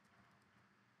hunt.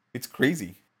 It's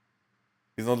crazy.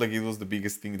 It's not like it was the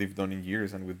biggest thing they've done in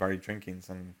years and with Barry Jenkins,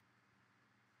 and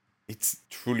it's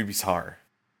truly bizarre.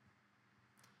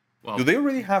 Well, Do they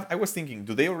already have, I was thinking,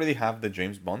 do they already have the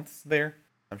James Bonds there?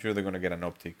 I'm sure they're going to get an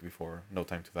uptick before No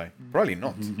Time to Die. Probably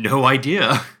not. no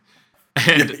idea.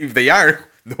 And If they are,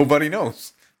 nobody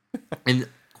knows. And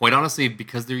quite honestly,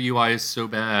 because their UI is so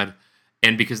bad,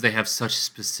 and because they have such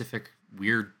specific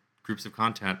weird groups of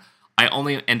content, I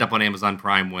only end up on Amazon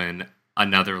Prime when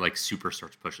another like super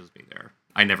search pushes me there.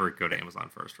 I never go to Amazon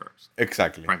first.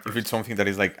 Exactly. Prime If first. it's something that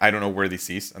is like, I don't know where this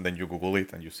is, and then you Google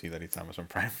it and you see that it's Amazon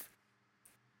Prime.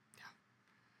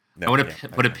 I want to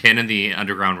put a pin in the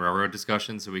Underground Railroad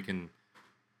discussion so we can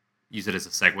use it as a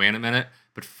segue in a minute.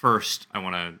 But first, I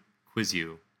want to quiz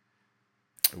you.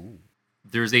 Ooh.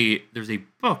 There's a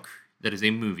book that is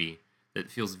a movie that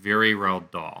feels very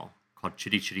Roald Dahl called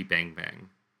Chitty Chitty Bang Bang.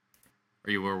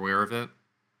 Are you aware of it?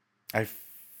 I've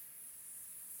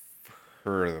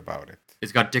heard about it.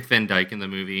 It's got Dick Van Dyke in the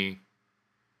movie.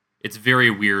 It's very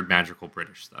weird, magical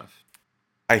British stuff.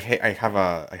 I have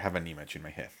an image in my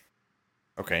head.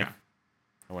 Okay. Yeah.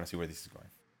 I want to see where this is going.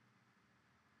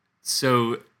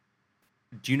 So,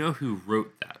 do you know who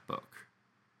wrote that book?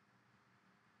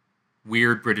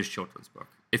 Weird British children's book.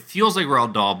 It feels like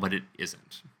Roald Dahl, but it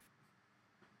isn't.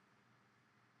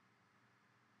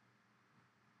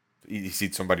 Is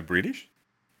it somebody British?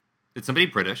 It's somebody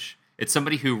British. It's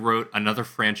somebody who wrote another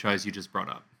franchise you just brought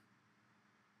up.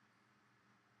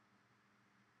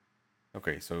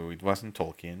 Okay, so it wasn't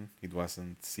Tolkien. It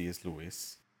wasn't C.S.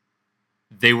 Lewis.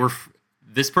 They were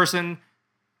this person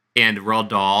and Roald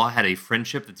Dahl had a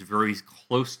friendship that's very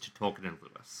close to Tolkien and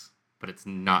Lewis. but it's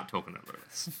not Token of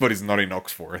Lewis. But it's not in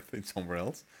Oxford. It's somewhere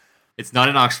else. It's not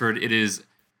in Oxford. It is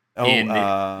in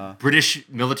Oh, British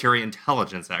military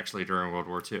intelligence, actually, during World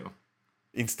War II.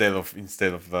 instead of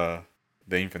the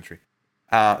infantry.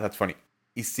 That's funny.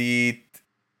 Is it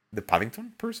the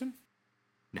Paddington person?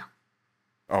 No.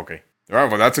 Okay. Well,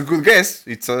 that's a good guess.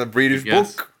 It's a British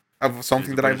guess. book of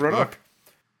something that I British brought book. up.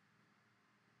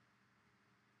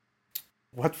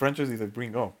 What franchise did I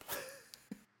bring up?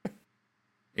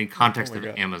 In context Oh my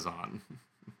of God. Amazon.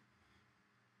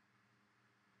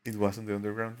 It wasn't the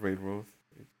Underground Railroad.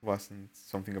 It wasn't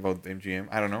something about MGM.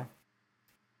 I don't know.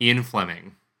 Ian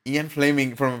Fleming, Ian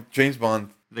Fleming from James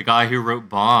Bond. the guy who wrote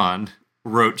Bond,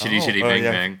 wrote Chitty Oh, Chitty Bang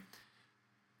yeah. Bang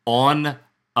on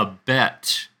a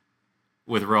bet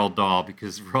with Roald Dahl,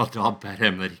 because Roald Dahl bet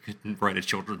him that he couldn't write a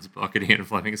children's book, and Ian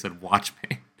Fleming said, "Watch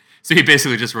me." So he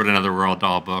basically just wrote another Roald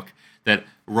Dahl book that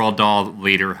Roald Dahl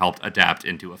later helped adapt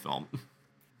into a film.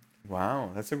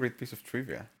 Wow, that's a great piece of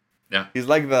trivia. Yeah. He's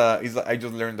like the. He's like, I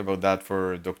just learned about that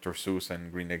for Dr. Seuss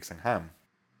and Green Eggs and Ham.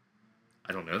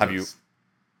 I don't know Have this.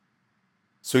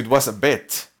 So it was a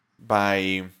bet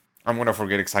by. I'm gonna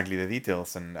forget exactly the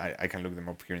details, and I can look them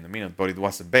up here in a minute. But it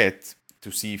was a bet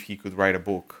to see if he could write a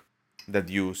book that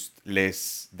used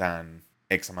less than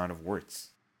X amount of words.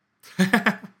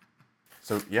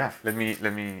 So yeah, let me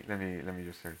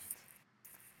just search it.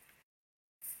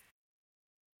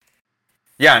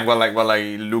 Yeah, and while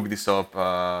I look this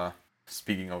up,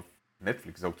 speaking of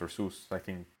Netflix, Dr. Seuss, I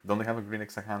think don't they have a Green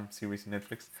Eggs and Ham series in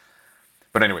Netflix?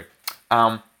 But anyway,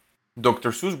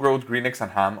 Dr. Seuss wrote Green Eggs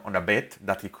and Ham on a bet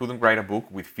that he couldn't write a book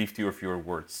with 50 or fewer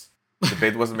words. The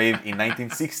bet was made in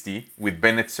 1960 with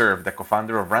Bennett Cerf, the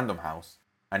co-founder of Random House,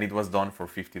 and it was done for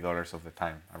 $50 of the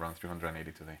time, around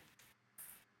 $380 today.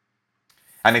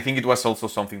 And I think it was also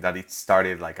something that it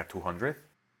started like at 200,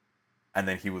 and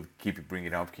then he would keep bringing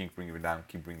it up, keep bringing it down,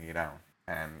 keep bringing it down,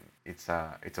 and it's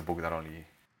a book that only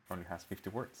has 50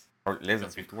 words or less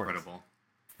That's than 50 incredible. words.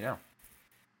 Yeah.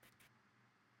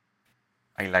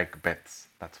 I like bets.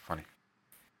 That's funny.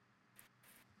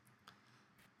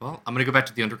 Well, I'm going to go back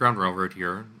to the Underground Railroad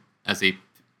here as a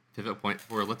pivot point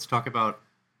for let's talk about.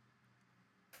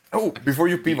 Oh, before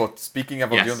you pivot, speaking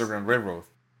about Yes. the Underground Railroad,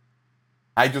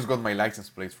 I just got my license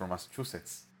plate from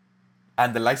Massachusetts.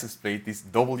 And the license plate is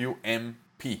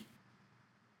WMP.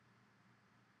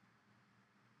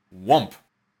 Womp.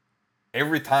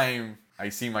 Every time I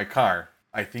see my car,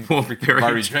 I think of freaking Barry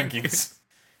Barry Jenkins. Jenkins.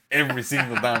 Every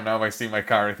single time now I see my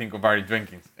car, I think of Barry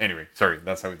Jenkins. Anyway, sorry,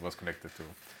 that's how it was connected to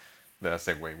the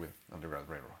segue with Underground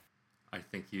Railroad. I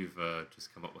think you've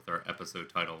just come up with our episode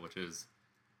title, which is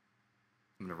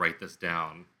I'm going to write this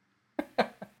down.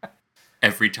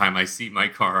 Every time I see my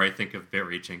car, I think of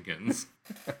Barry Jenkins.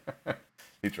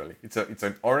 Literally, it's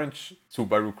an orange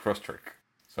Subaru Crosstrek.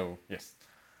 So yes,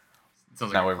 It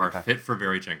sounds Now like a every car time. fit for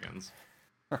Barry Jenkins.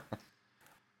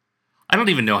 I don't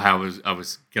even know how I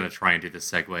was gonna try and do this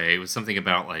segue. It was something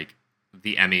about like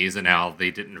the Emmys and how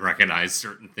they didn't recognize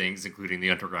certain things, including the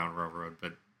Underground Railroad.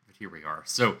 But here we are.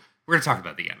 So we're gonna talk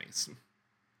about the Emmys.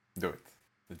 do it.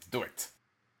 Let's do it.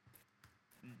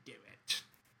 Do it.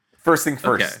 First thing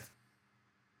first. Okay.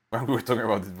 When we were talking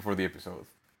about this before the episode,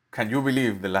 can you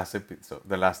believe the last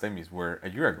Emmys were a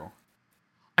year ago?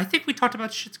 I think we talked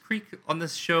about Schitt's Creek on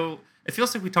this show. It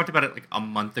feels like we talked about it like a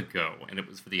month ago, and it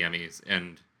was for the Emmys.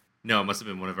 And no, it must have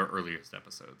been one of our earliest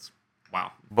episodes.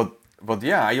 Wow. But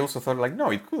yeah, I also thought like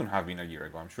no, it couldn't have been a year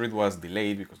ago. I'm sure it was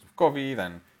delayed because of COVID,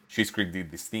 and Schitt's Creek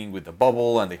did this thing with the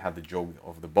bubble, and they had the joke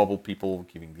of the bubble people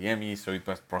giving the Emmy, so it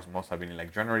must have been in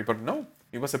like January. But no,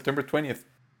 it was September 20th,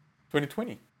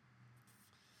 2020.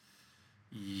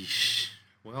 Yeesh.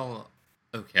 Well,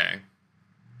 okay.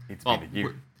 It's Well, been a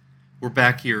year. we're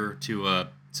back here to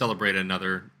celebrate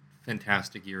another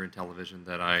fantastic year in television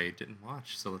that I didn't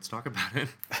watch. So let's talk about it.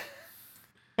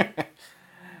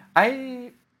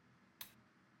 I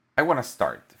want to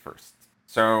start first.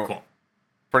 So Cool.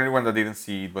 for anyone that didn't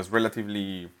see, it was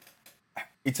relatively.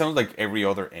 It sounds like every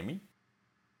other Emmy.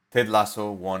 Ted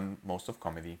Lasso won most of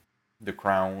comedy. The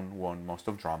Crown won most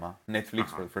of drama. Netflix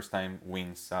for the first time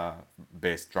wins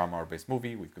best drama or best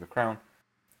movie with The Crown.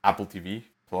 Apple TV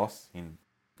Plus in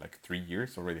like 3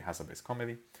 years already has a best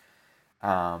comedy.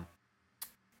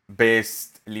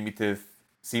 Best limited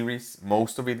series,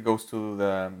 most of it goes to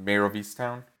the Mayor of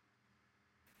Easttown.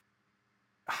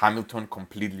 Hamilton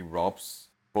completely robs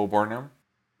Bo Burnham.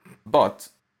 But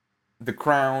The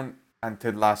Crown and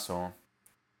Ted Lasso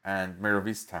and Mayor of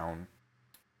Easttown,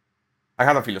 I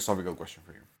had a philosophical question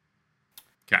for you.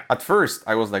 Okay. At first,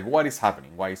 I was like, what is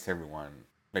happening? Why is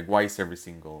every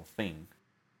single thing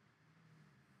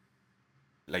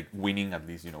like winning at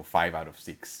least, 5 out of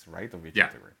 6, right? Of each Yeah.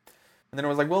 category. And then I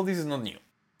was like, well, this is not new.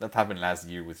 That happened last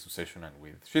year with Succession and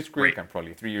with Schitt's Creek, Right. and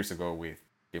probably 3 years ago with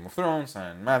Game of Thrones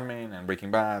and Mad Men and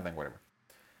Breaking Bad and whatever.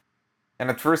 And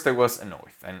at first I was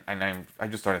annoyed, and I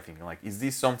just started thinking like, is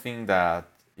this something that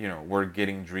we're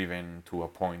getting driven to a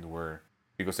point where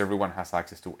because everyone has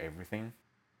access to everything,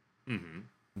 Mm-hmm.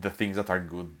 the things that are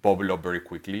good bubble up very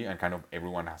quickly, and kind of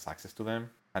everyone has access to them,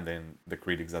 and then the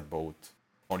critics that vote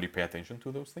only pay attention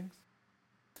to those things?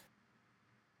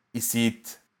 Is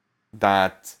it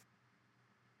that?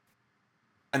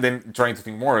 And then trying to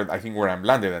think more, I think where I'm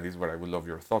landed, and this is what I would love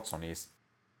your thoughts on, is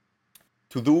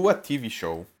to do a TV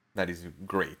show that is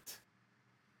great,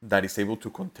 that is able to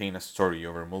contain a story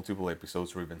over multiple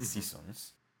episodes or even Mm-hmm.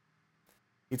 seasons.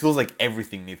 It feels like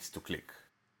everything needs to click.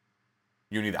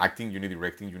 You need acting, you need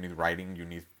directing, you need writing, you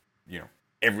need,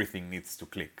 everything needs to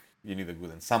click. You need a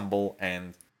good ensemble,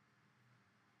 and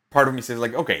part of me says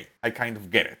like, okay, I kind of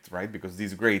get it, right? Because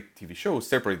these great TV shows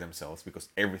separate themselves because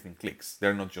everything clicks.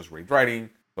 They're not just great writing,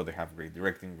 but they have great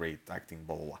directing, great acting,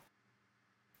 blah blah blah.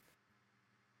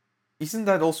 Isn't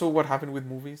that also what happened with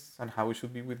movies and how it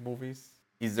should be with movies?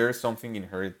 Is there something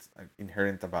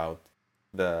inherent about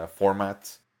the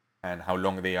format and how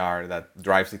long they are that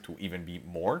drives it to even be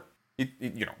more?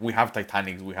 We have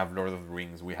Titanics, we have Lord of the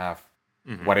Rings, we have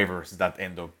Mm-hmm. whatever's that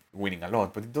end up winning a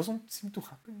lot, but it doesn't seem to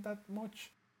happen that much.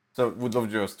 So would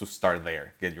love just to start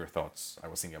there, get your thoughts. I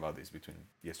was thinking about this between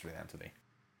yesterday and today.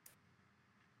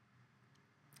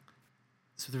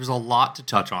 So there's a lot to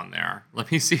touch on there.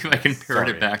 Let me see if I can parrot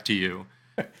Sorry. it back to you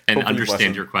and Hopefully it understand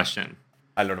wasn't your question.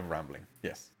 a lot of rambling.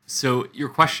 Yes. So your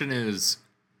question is,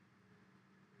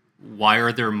 why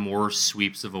are there more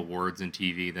sweeps of awards in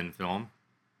TV than film?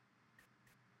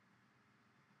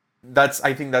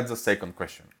 I think that's the second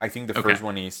question. I think the Okay. first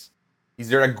one is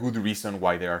there a good reason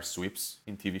why there are sweeps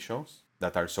in TV shows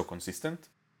that are so consistent?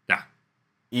 Yeah.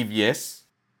 If yes,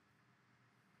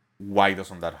 why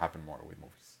doesn't that happen more with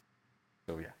movies?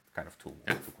 So yeah, kind of two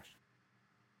questions.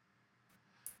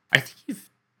 I think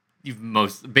you've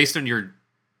most, based on your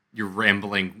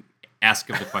rambling ask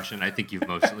of the question, I think you've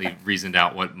mostly reasoned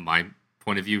out what my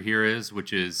point of view here is,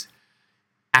 which is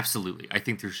absolutely. I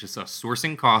think there's just a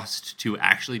sourcing cost to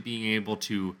actually being able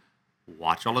to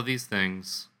watch all of these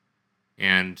things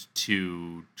and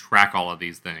to track all of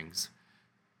these things.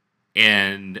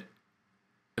 And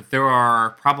there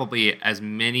are probably as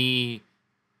many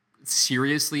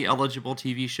seriously eligible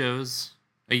TV shows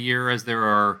a year as there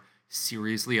are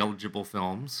seriously eligible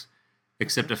films,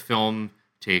 except a film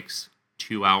takes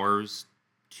 2 hours,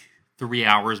 3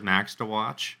 hours max to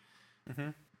watch. Mm-hmm.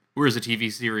 Whereas a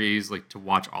TV series, like to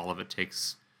watch all of it,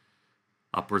 takes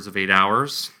upwards of 8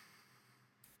 hours.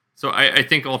 So I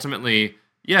think ultimately,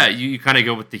 yeah, you kind of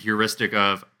go with the heuristic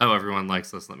of, oh, everyone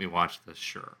likes this, let me watch this.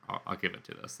 Sure, I'll give it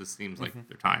to this. This seems like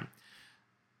their time.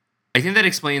 I think that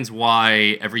explains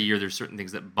why every year there's certain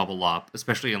things that bubble up,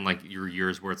 especially in like your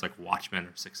years where it's like Watchmen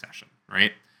or Succession,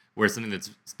 right? Where it's something that's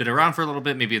been around for a little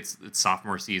bit, maybe it's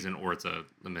sophomore season or it's a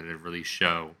limited release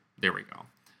show. There we go.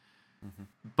 Mm-hmm.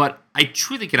 But I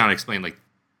truly cannot explain like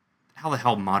how the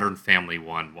hell Modern Family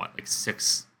won what, like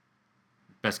 6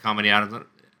 best comedy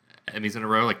Emmys in a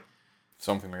row. Like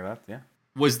Something like that, yeah.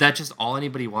 was that just all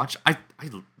anybody watched? I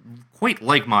quite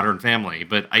like Modern Family,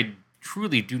 but I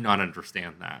truly do not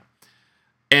understand that.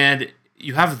 And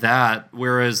you have that,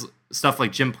 whereas stuff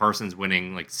like Jim Parsons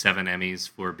winning like 7 Emmys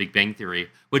for Big Bang Theory,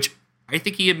 which I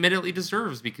think he admittedly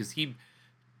deserves because he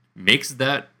makes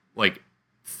that like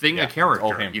thing Yeah, a it's all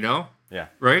character, him. you know? Yeah.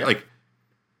 Right? Yeah. Like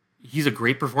he's a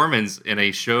great performance in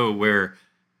a show where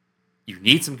you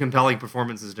need some compelling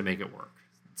performances to make it work.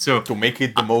 So To make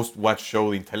it the most watched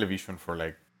show in television for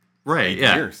like right, 8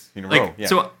 yeah. years in a Like, row. Yeah.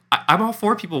 so I'm all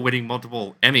for people winning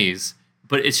multiple Emmys,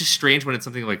 but it's just strange when it's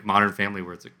something like Modern Family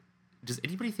where it's like, does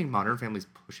anybody think Modern Family's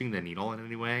pushing the needle in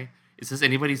any way? Is this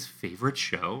anybody's favorite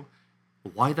show?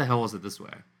 Why the hell is it this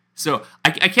way? So I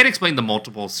can't explain the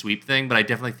multiple sweep thing, but I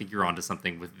definitely think you're onto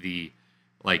something with the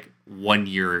like 1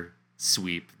 year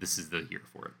sweep. This is the year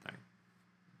for it thing.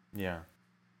 Yeah.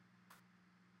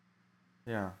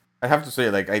 Yeah. I have to say,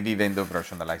 like, I did end up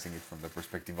rationalizing it from the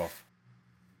perspective of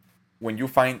when you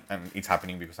find, and it's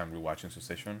happening because I'm rewatching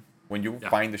Succession, when you Yeah.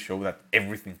 find a show that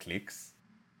everything clicks,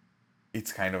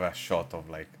 it's kind of a shot of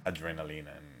like adrenaline,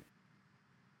 and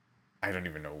I don't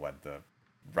even know what the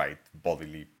right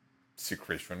bodily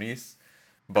secretion is,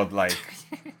 but like,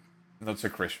 not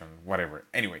secretion, whatever.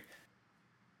 Anyway,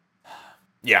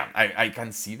 yeah, I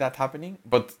can see that happening,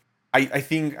 but I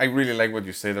think I really like what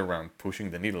you said around pushing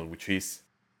the needle, which is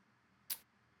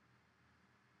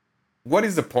what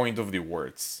is the point of the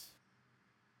words?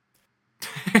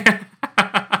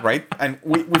 right? And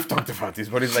we've talked about this,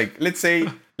 but it's like let's say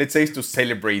it's to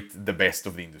celebrate the best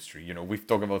of the industry. We've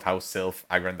talked about how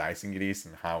self-aggrandizing it is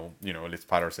and how let's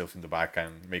pat ourselves in the back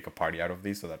and make a party out of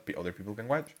this so that other people can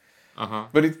watch. Uh-huh.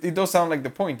 But it does sound like the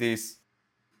point is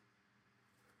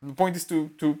to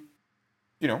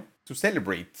to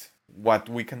celebrate what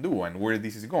we can do and where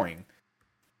this is going.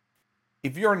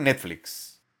 If you're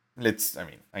Netflix,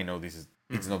 I know this is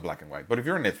it's not black and white, but if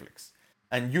you're Netflix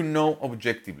and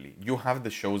objectively you have the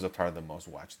shows that are the most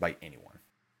watched by anyone,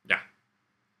 Yeah.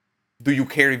 do you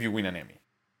care if you win an Emmy?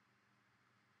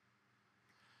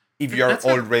 If you're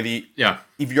already Yeah.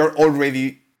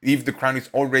 if The Crown is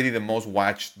already the most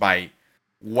watched by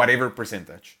whatever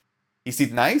percentage, is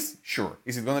it nice? Sure.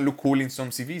 Is it gonna look cool in some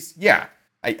CVs? Yeah,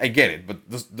 I get it. But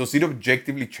does it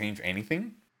objectively change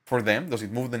anything for them? Does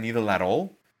it move the needle at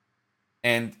all?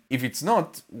 And if it's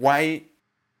not, why?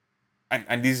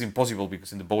 And this is impossible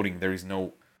because in the voting there is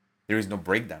no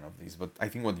breakdown of this. But I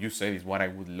think what you said is what I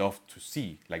would love to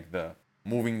see, like the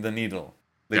moving the needle.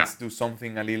 Let's do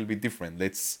something a little bit different.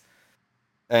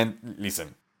 And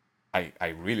listen, I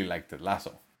really like Ted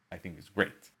Lasso. I think it's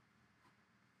great.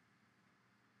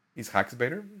 Is Hacks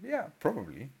better? Yeah,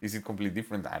 probably. Is it completely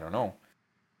different? I don't know.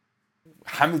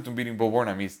 Hamilton beating Bob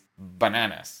Burnham is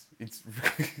bananas. It's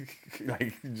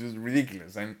like just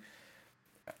ridiculous. And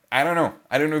I don't know.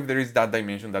 I don't know if there is that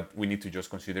dimension that we need to just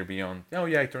consider beyond, oh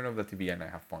yeah, I turn off the TV and I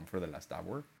have fun for the last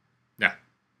hour. Yeah.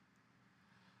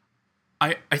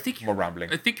 I think more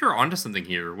rambling. I think you're onto something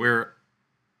here where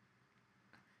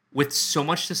with so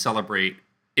much to celebrate,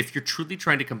 if you're truly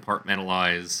trying to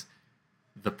compartmentalize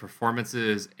the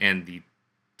performances and the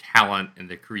talent and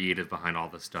the creative behind all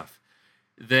this stuff,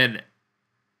 then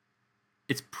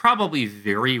it's probably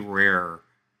very rare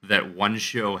that one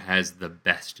show has the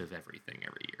best of everything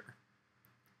every year.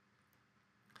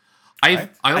 I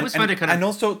always find it kind of... And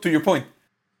also, to your point,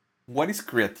 what is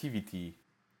creativity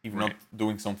if not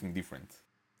doing something different?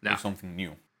 Or something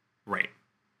new? Right.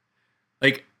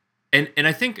 Like, and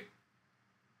I think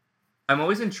I'm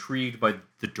always intrigued by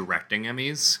the directing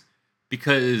Emmys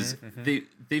because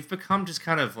they've become just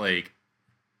kind of like...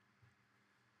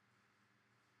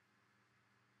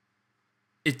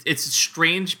 It's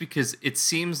strange because it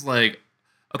seems like,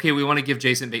 okay, we want to give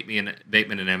Jason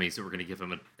Bateman an Emmy, so we're going to give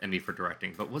him an Emmy for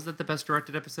directing. But was that the best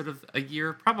directed episode of a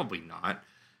year? Probably not.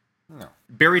 No.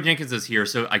 Barry Jenkins is here,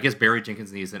 so I guess Barry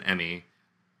Jenkins needs an Emmy.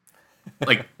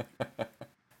 Like,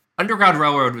 Underground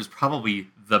Railroad was probably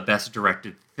the best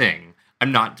directed thing.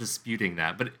 I'm not disputing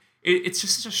that, but it's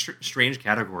just such a strange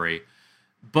category.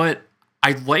 But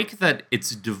I like that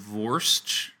it's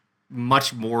divorced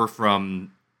much more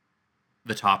from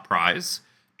the top prize,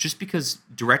 just because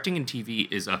directing in TV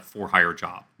is a for-hire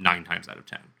job 9 times out of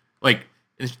 10. Like,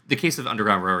 in the case of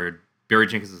Underground Railroad, Barry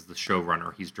Jenkins is the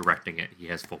showrunner. He's directing it. He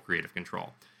has full creative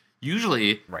control.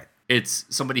 Usually, it's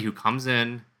somebody who comes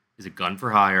in, is a gun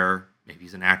for hire, maybe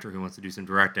he's an actor who wants to do some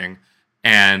directing,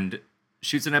 and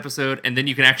shoots an episode, and then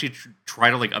you can actually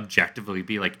try to, like, objectively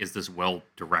be like, is this well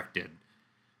directed?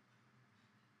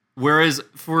 Whereas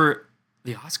for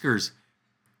the Oscars,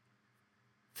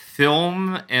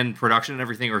 film and production and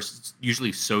everything are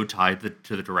usually so tied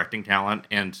to the directing talent,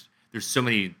 and there's so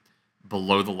many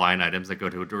below the line items that go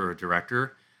to a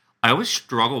director. I always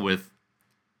struggle with,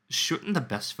 shouldn't the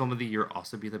best film of the year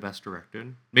also be the best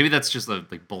directed? Maybe that's just a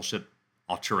like bullshit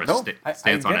altruist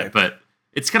stance on it, but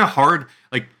it's kind of hard.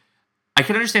 Like, I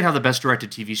can understand how the best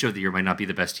directed TV show of the year might not be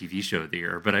the best TV show of the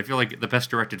year, but I feel like the best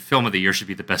directed film of the year should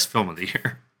be the best film of the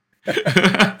year.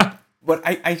 But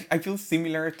I feel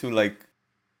similar to, like,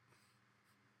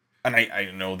 and I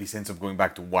know this ends up going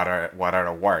back to what are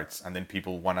awards, and then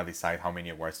people want to decide how many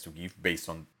awards to give based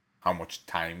on how much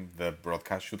time the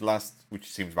broadcast should last, which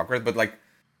seems backward. But like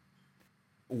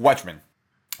Watchmen,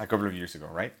 a couple of years ago,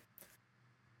 right?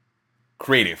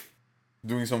 Creative,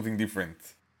 doing something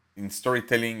different in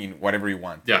storytelling, in whatever you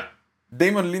want. Yeah.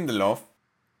 Damon Lindelof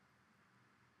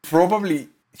probably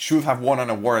should have won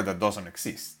an award that doesn't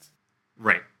exist.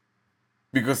 Right.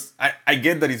 Because I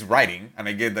get that it's writing, and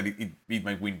I get that it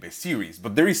might win Best Series,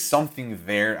 but there is something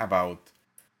there about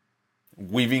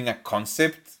weaving a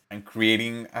concept and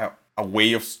creating a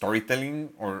way of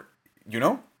storytelling, or,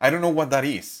 I don't know what that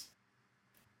is.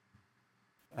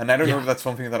 And I don't know if that's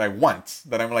something that I want,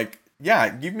 that I'm like, yeah,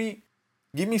 give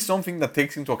me something that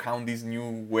takes into account this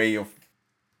new way of...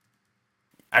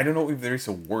 I don't know if there is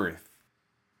a worth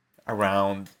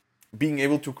around being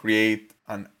able to create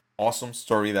an awesome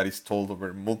story that is told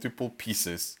over multiple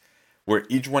pieces, where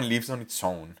each one lives on its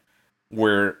own,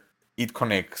 where it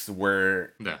connects,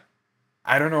 where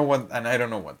I don't know what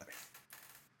that is.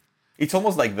 It's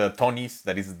almost like the Tonys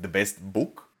that is the best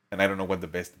book, and I don't know what the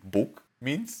best book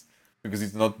means because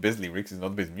it's not best lyrics, it's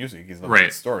not best music, it's not Right.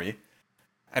 best story.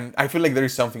 And I feel like there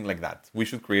is something like that. We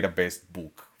should create a best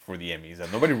book for the Emmys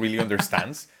that nobody really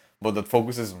understands, but that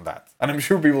focuses on that. And I'm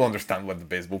sure people understand what the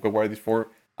best book award is for.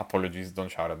 Apologies, don't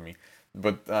shout at me.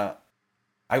 But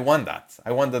I want that.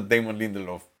 I want that Damon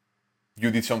Lindelof,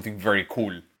 you did something very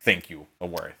cool. Thank you,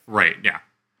 award. Right. Yeah.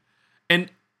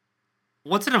 And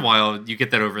once in a while, you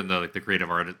get that over in the like the Creative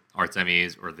Arts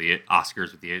Emmys or the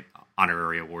Oscars with the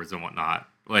honorary awards and whatnot.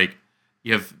 Like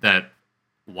you have that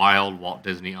wild Walt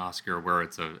Disney Oscar where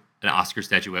it's an Oscar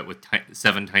statuette with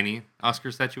 7 tiny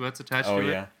Oscar statuettes attached Oh, to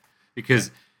it. yeah.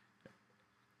 Because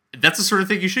that's the sort of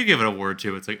thing you should give an award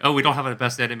to. It's like, oh, we don't have a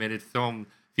best animated film,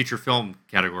 feature film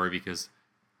category because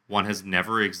one has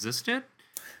never existed.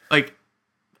 Like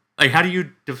how do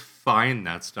you define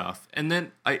that stuff? And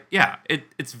then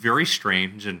it's very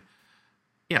strange, and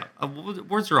yeah,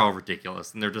 awards are all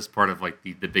ridiculous, and they're just part of like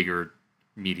the bigger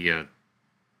media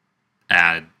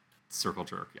ad circle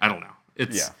jerk. I don't know.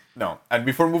 It's Yeah. No. And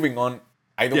before moving on,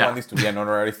 I don't Yeah. want this to be an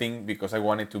honorary thing because I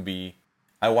want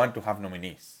to have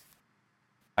nominees.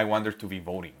 I want there to be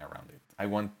voting around it. I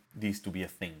want this to be a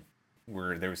thing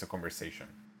where there is a conversation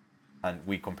and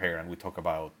we compare and we talk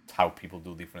about how people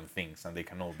do different things and they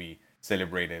can all be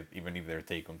celebrated even if their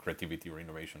take on creativity or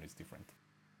innovation is different.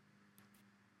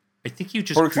 I think you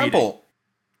just For created example,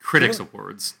 critics even-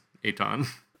 awards, Aton.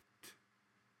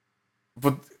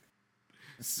 but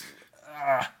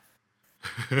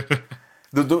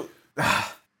the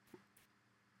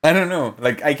I don't know.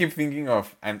 Like I keep thinking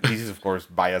of, and this is of course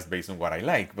biased based on what I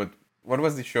like. But what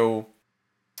was the show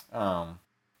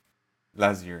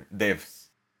last year? Devs.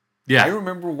 Yeah. I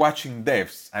remember watching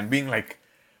Devs and being like,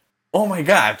 "Oh my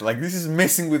god! Like this is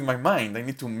messing with my mind. I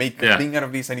need to make a Yeah. thing out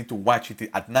of this. I need to watch it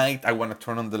at night. I want to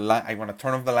turn on the light. I want to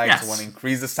turn off the lights. Yes. I want to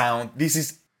increase the sound. This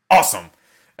is awesome."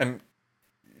 And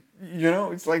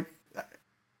it's like.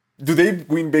 Do they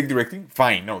win best directing?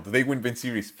 Fine, no. Do they win best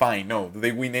series? Fine, no. Do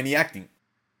they win any acting?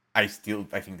 I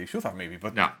think they should have maybe,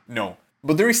 but no.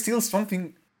 But there is still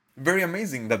something very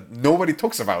amazing that nobody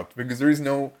talks about because there is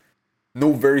no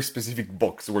very specific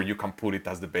box where you can put it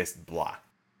as the best blah.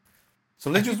 So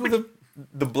let's just do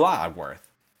the blah award.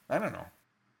 I don't know.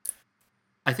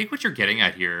 I think what you're getting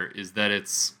at here is that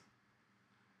it's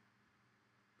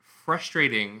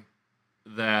frustrating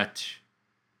that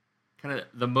kind of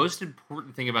the most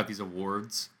important thing about these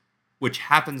awards, which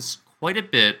happens quite a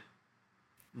bit,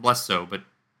 less so, but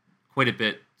quite a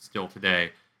bit still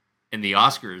today, in the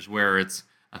Oscars, where it's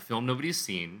a film nobody's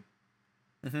seen.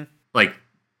 Mm-hmm. Like,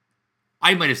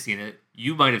 I might have seen it,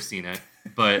 you might have seen it,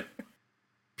 but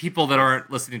people that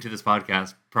aren't listening to this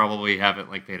podcast probably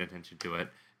haven't like paid attention to it.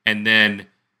 And then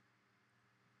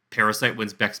Parasite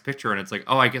wins Best Picture, and it's like,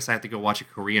 oh, I guess I have to go watch a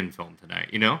Korean film tonight.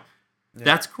 Yeah.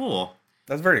 That's cool.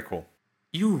 That's very cool.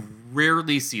 You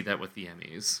rarely see that with the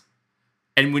Emmys,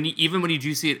 and when you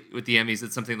do see it with the Emmys,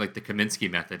 it's something like the Kaminsky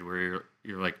Method, where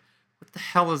you're like, what the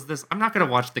hell is this? I'm not going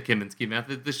to watch the Kaminsky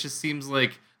Method. This just seems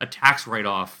like a tax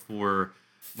write-off for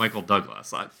Michael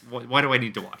Douglas. Why do I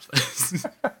need to watch this?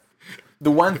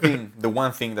 The one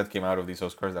thing that came out of these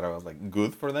Oscars that I was like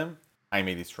good for them, I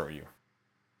May Destroy You.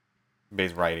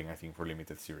 Best writing, I think, for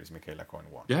limited series, Michaela Cohen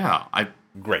won. Yeah, I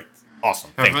Great, awesome.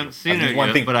 Thank you. haven't seen At least it one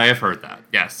yet, thing. but I have heard that.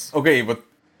 Yes. Okay, but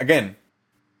again,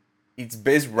 it's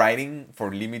best writing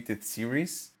for limited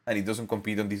series, and it doesn't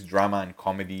compete on these drama and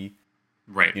comedy,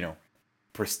 Right.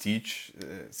 prestige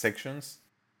sections.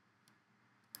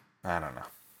 I don't know.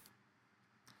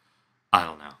 I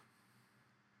don't know.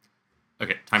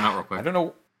 Okay, time out real quick. I don't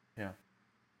know. Yeah.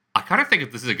 I kind of think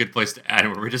if this is a good place to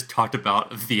end where we just talked about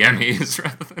the Emmys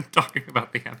rather than talking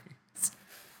about the Emmys.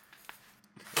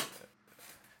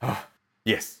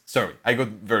 Yes. Sorry, I got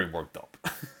very worked up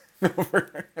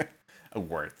over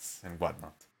awards and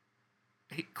whatnot.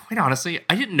 Hey, quite honestly,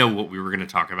 I didn't know what we were going to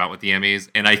talk about with the Emmys,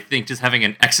 and I think just having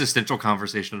an existential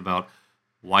conversation about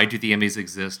why do the Emmys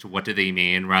exist, what do they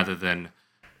mean, rather than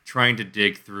trying to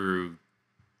dig through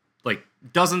like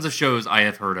dozens of shows I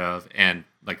have heard of, and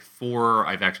like 4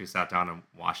 I've actually sat down and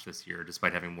watched this year,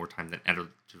 despite having more time than ever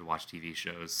to watch TV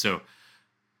shows. So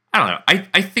I don't know.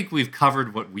 I think we've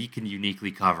covered what we can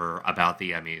uniquely cover about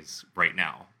the Emmys right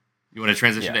now. You want to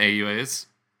transition Yeah. to AUAs?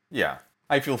 Yeah.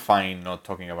 I feel fine not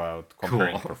talking about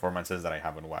comparing Cool. performances that I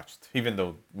haven't watched, even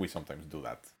though we sometimes do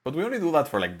that. But we only do that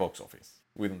for like box office.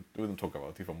 We don't talk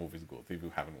about if a movie is good if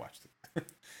you haven't watched it.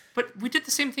 But we did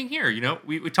the same thing here,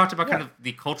 We talked about kind Yeah. of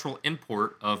the cultural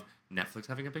import of Netflix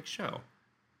having a big show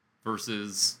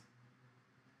versus,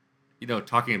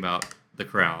 talking about The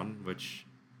Crown, which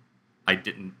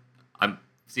I'm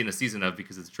seeing a season of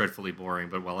because it's dreadfully boring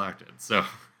but well acted. So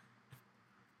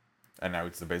and now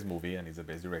it's the best movie, and it's the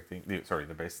best directing. Sorry,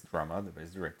 the best drama, the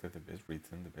best directed, the best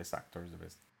written, the best actors, the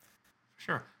best.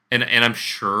 Sure. And I'm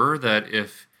sure that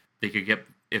if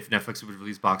Netflix would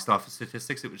release box office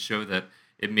statistics, it would show that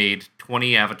it made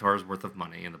 20 Avatars worth of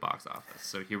money in the box office.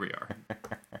 So here we are.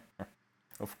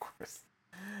 Of course.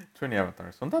 20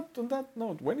 Avatars. On that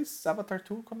note, when is Avatar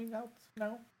 2 coming out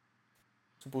now?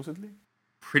 Supposedly?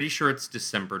 Pretty sure it's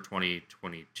December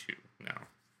 2022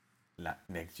 now.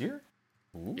 Next year?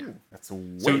 Ooh, Yeah. that's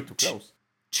way So too close.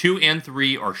 2 and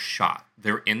 3 are shot.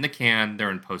 They're in the can.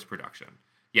 They're in post-production.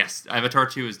 Yes, Avatar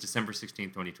 2 is December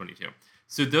 16th, 2022.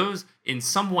 So those, in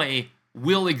some way,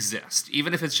 will exist.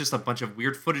 Even if it's just a bunch of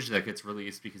weird footage that gets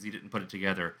released because he didn't put it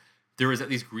together. There is at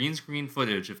least green screen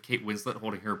footage of Kate Winslet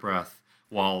holding her breath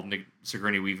while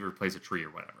Sigourney Weaver plays a tree or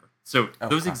whatever. So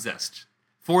those exist.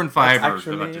 4 and 5 are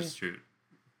about to shoot.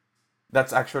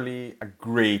 That's actually a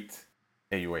great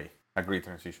AUA. A great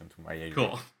transition to my AUA.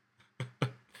 Cool.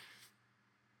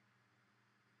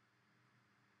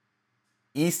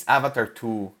 Is Avatar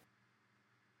 2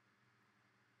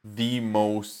 the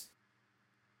most,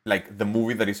 like, the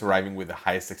movie that is arriving with the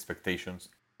highest expectations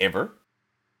ever?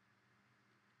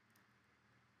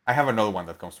 I have another one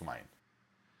that comes to mind.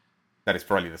 That is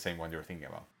probably the same one you're thinking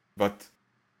about. But,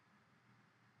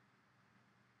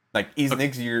 like, is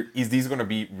next year, is this going to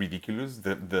be ridiculous,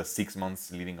 the 6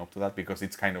 months leading up to that? Because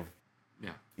it's kind of,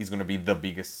 it's going to be the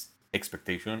biggest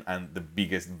expectation and the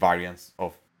biggest variance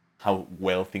of how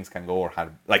well things can go, or how,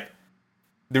 like,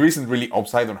 there isn't really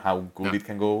upside on how good it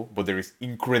can go, but there is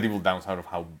incredible downside of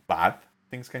how bad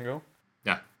things can go.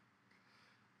 Yeah.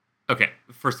 Okay,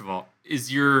 first of all,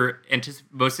 is your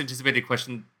most anticipated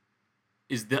question,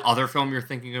 is the other film you're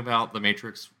thinking about The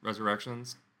Matrix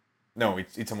Resurrections? No,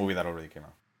 it's a movie that already came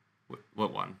out.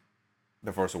 What one?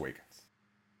 The Force Awakens.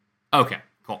 Okay,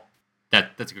 cool.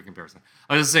 That's a good comparison.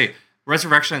 I was going to say,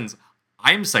 Resurrections,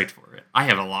 I'm psyched for it. I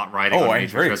have a lot riding on I'm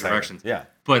Matrix very Resurrections. excited. Yeah.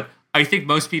 But I think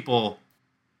most people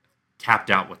tapped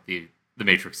out with the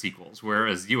Matrix sequels,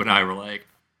 whereas you and I were like,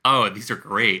 oh, these are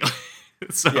great.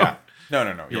 So yeah.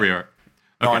 No. Here we are.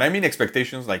 No, Okay. and I mean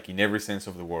expectations, like, in every sense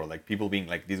of the word. Like, people being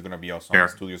like, this is going to be awesome. Fair.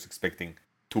 Studios expecting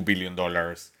 $2 billion.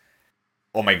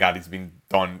 Oh my God, it's been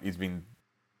done. It's been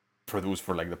produced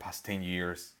for, like, the past 10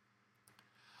 years.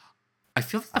 I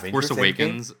feel like The Avengers Force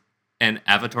Awakens and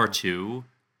Avatar 2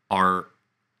 are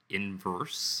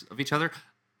inverse of each other.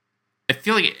 I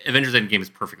feel like Avengers Endgame is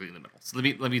perfectly in the middle. So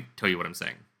let me tell you what I'm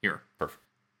saying here. Perfect.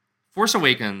 Force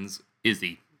Awakens is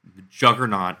a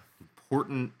juggernaut,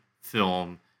 important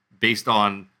film based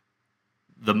on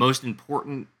the most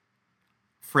important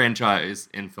franchise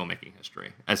in filmmaking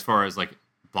history, as far as, like,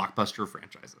 blockbuster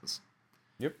franchises.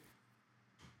 Yep.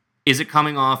 Is it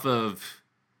coming off of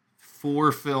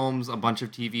 4 films, a bunch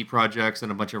of TV projects,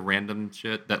 and a bunch of random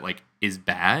shit that, like, is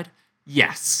bad?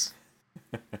 Yes.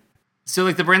 So,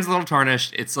 like, the brand's a little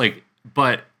tarnished. It's like,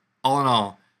 but all in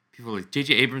all, people are like,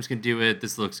 J.J. Abrams can do it.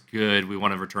 This looks good. We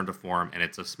want to return to form. And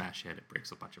it's a smash hit. It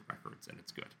breaks a bunch of records, and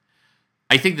it's good.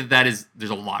 I think there's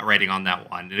a lot riding on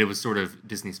that one. And it was sort of,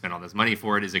 Disney spent all this money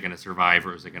for it. Is it going to survive,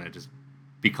 or is it going to just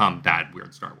become bad,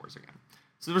 weird Star Wars again?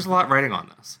 So there's a lot riding on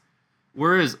this.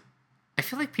 Whereas, I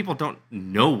feel like people don't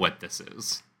know what this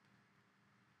is.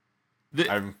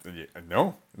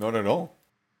 No, not at all.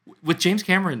 With James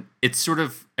Cameron, it's sort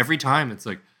of, every time it's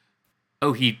like,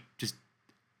 oh, he just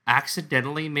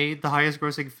accidentally made the highest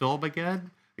grossing film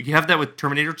again. Like, you have that with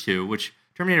Terminator 2, which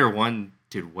Terminator 1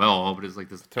 did well, but it's like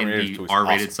this Terminator 2 indie is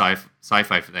R-rated awesome.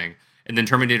 sci-fi thing. And then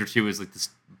Terminator 2 is like this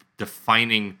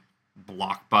defining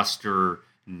blockbuster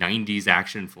 90s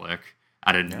action flick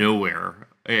out of nowhere.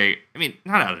 I mean,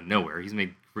 not out of nowhere. He's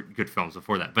made good films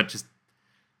before that, but just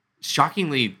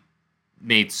shockingly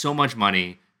made so much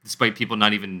money despite people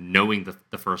not even knowing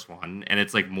the first one. And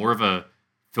it's like more of a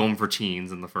film for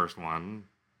teens than the first one.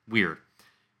 Weird.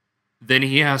 Then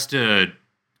he has to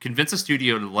convince a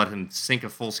studio to let him sink a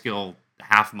full-scale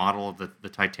half model of the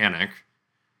Titanic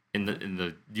in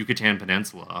the Yucatan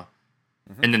Peninsula.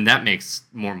 Mm-hmm. And then that makes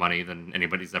more money than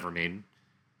anybody's ever made.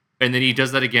 And then he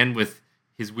does that again with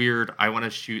his weird, I want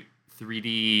to shoot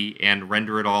 3D and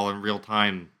render it all in real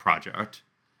time project.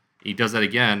 He does that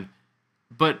again.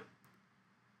 But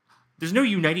there's no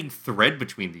uniting thread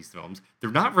between these films.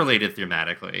 They're not related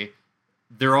thematically.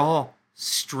 They're all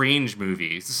strange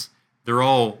movies. They're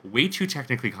all way too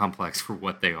technically complex for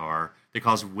what they are. They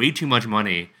cost way too much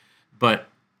money. But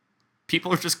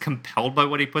people are just compelled by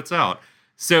what he puts out.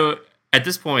 So at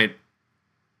this point,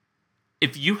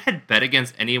 if you had bet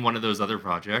against any one of those other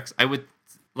projects, I would,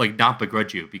 like, not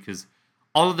begrudge you, because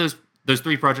all of those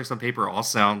 3 projects on paper all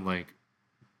sound like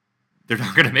they're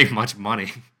not going to make much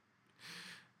money.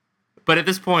 But at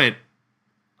this point,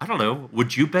 I don't know.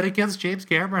 Would you bet against James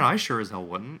Cameron? I sure as hell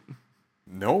wouldn't.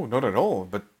 No, not at all.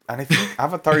 But and I think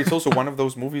Avatar is also one of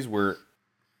those movies where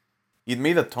it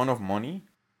made a ton of money,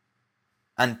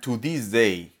 and to this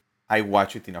day, I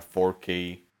watch it in a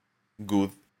 4K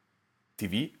good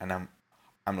TV, and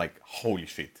I'm like, holy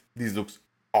shit, this looks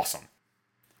awesome.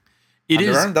 It And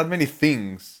there is. aren't that many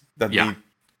things that Yeah.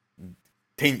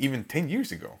 made even 10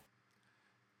 years ago.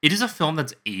 It is a film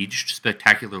that's aged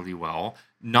spectacularly well.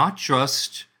 Not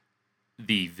just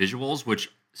the visuals,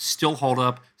 which still hold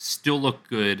up, still look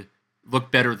good,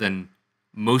 look better than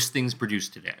most things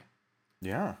produced today.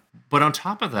 Yeah, But on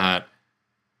top of that,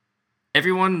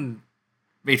 everyone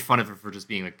made fun of it for just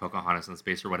being like Pocahontas in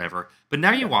space or whatever. But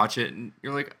now you watch it and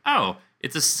you're like, oh,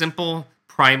 it's a simple,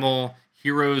 primal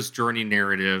hero's journey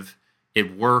narrative.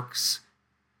 It works.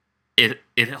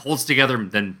 It holds together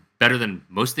better than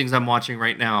most things I'm watching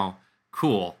right now.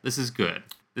 Cool. This is good.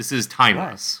 This is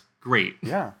timeless. Great.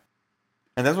 yeah,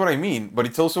 and that's what I mean. But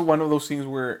it's also one of those things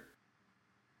where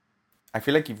I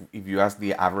feel like if you ask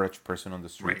the average person on the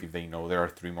street Right. if they know there are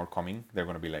three more coming, they're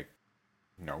gonna be like,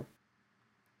 no.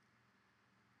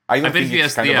 I don't bet if think you it's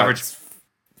ask kind the of average-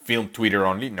 a film Twitter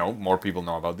only. No, more people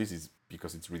know about this is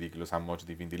because it's ridiculous how much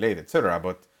they've been delayed, etc.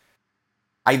 But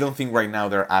I don't think right now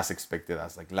they're as expected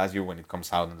as like last year when it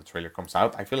comes out and the trailer comes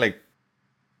out. I feel like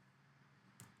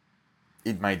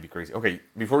it might be crazy. Okay,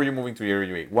 before you moving to your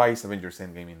AUA, why is Avengers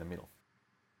Endgame in the middle?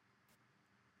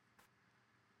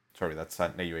 Sorry, that's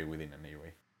an AUA within an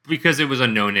AUA. Because it was a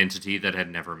known entity that had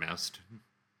never missed.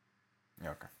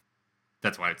 Yeah, okay.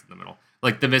 That's why it's in the middle.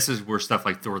 Like the misses were stuff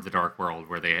like Thor: The Dark World,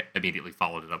 where they immediately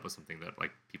followed it up with something that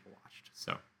like people watched.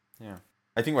 So Yeah.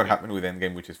 I think what happened with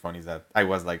Endgame, which is funny, is that I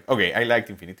was like, okay, I liked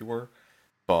Infinity War,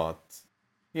 but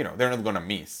they're not gonna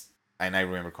miss. And I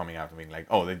remember coming out and being like,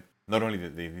 oh, not only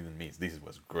did they didn't miss, this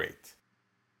was great.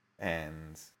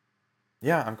 And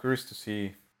yeah, I'm curious to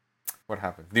see what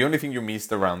happened. The only thing you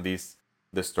missed around this,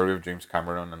 the story of James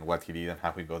Cameron and what he did and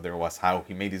how he got there, was how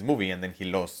he made this movie and then he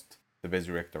lost the Best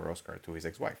Director Oscar to his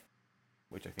ex-wife,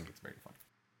 which I think is very funny.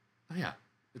 oh yeah,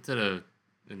 it's an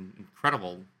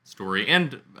incredible story,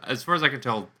 and as far as I can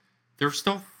tell, they're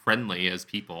still friendly as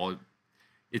people.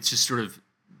 It's just sort of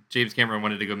James Cameron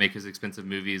wanted to go make his expensive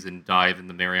movies and dive in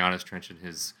the Marianas Trench in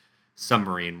his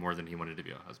submarine more than he wanted to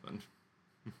be a husband.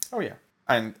 Oh yeah,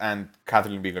 and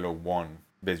Kathleen Bigelow won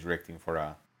Best Directing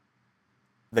for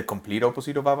the complete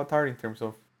opposite of Avatar in terms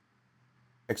of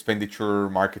expenditure,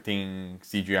 marketing,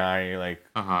 CGI. Like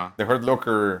Uh huh. the Hurt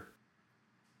Locker,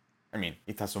 I mean,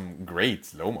 it has some great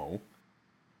slow mo,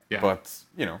 Yeah, but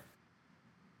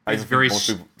I it's don't very think most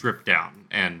people. stripped down,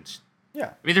 and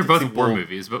Yeah, I mean they're it's both simple. war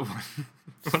movies, but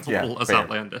one's a Yeah, little less fair.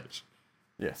 outlandish.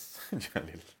 Yes, a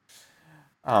little.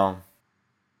 Um.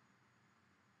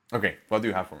 Okay, what do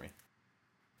you have for me?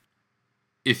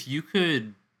 If you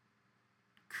could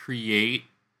create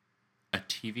a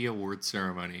TV award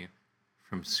ceremony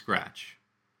from scratch,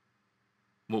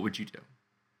 what would you do?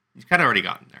 You've kind of already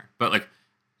gotten there, but like,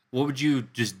 what would you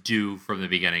just do from the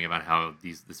beginning about how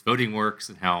this voting works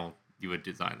and how you would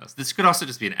design this? This could also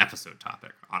just be an episode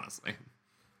topic, honestly.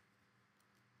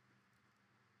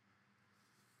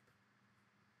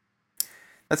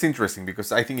 That's interesting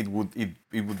because I think it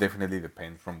would definitely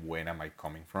depend from when am I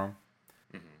coming from.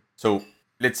 So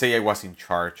let's say I was in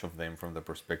charge of them from the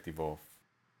perspective of,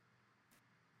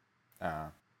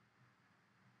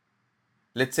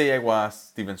 let's say I was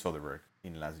Steven Soderbergh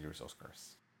in last year's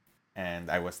Oscars,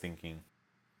 and I was thinking,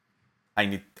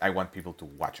 I want people to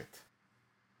watch it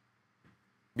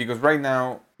because right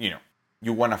now,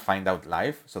 you want to find out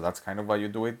live, so that's kind of why you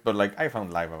do it. But like I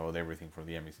found live about everything from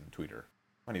the Emmys and Twitter,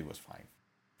 and it was fine.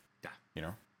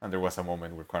 Yeah. And there was a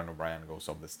moment where Conan O'Brien goes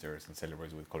up the stairs and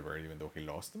celebrates with Colbert, even though he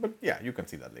lost. But yeah, you can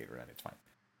see that later, and it's fine.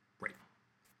 Right.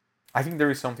 I think there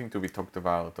is something to be talked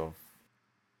about of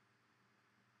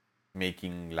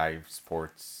making live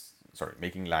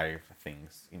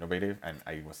things innovative. And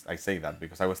I say that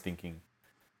because I was thinking,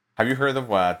 have you heard of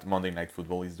what Monday Night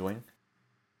Football is doing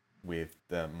with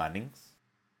the Mannings?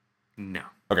 No.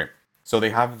 Okay, so they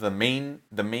have the main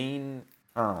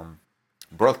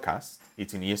broadcast.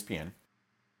 It's in ESPN,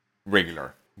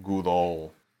 regular, good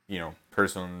old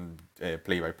person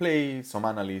play by play. Some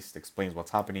analyst explains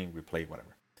what's happening, replay,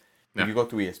 whatever. Yeah. If you go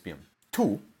to ESPN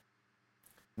 2,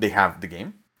 they have the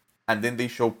game, and then they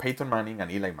show Peyton Manning and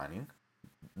Eli Manning.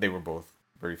 They were both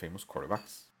very famous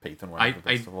quarterbacks. Peyton, one of the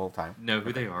best of all time. Know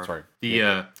who they are. Sorry.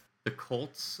 The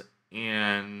Colts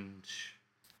and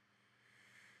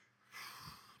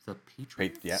the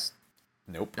Patriots. Yeah.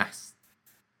 Nope. Nice.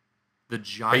 The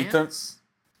Giants.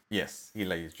 Yes,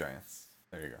 Eli is Giants.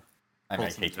 There you go. and I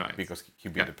Colts and hate him Giants. because he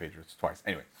beat Yeah. the Patriots twice.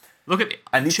 Anyway, Look at me.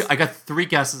 and it's I got 3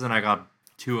 guesses and I got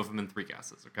 2 of them in 3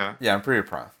 guesses. Okay. yeah, I'm pretty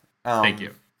proud. Thank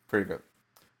you. Pretty good.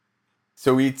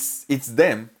 So it's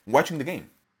them watching the game,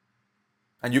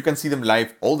 and you can see them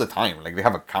live all the time. Like they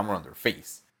have a camera on their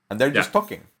face, and they're just Yeah.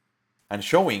 talking, and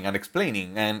showing and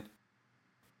explaining. And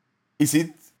is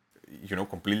it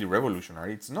completely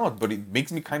revolutionary? It's not, but it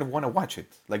makes me kind of want to watch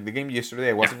it. Like the game yesterday,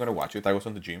 I wasn't going to watch it. I was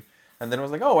on the gym, and then I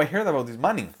was like, oh, I heard about this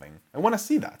Manning thing. I want to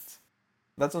see that.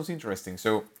 That sounds interesting.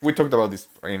 So we talked about this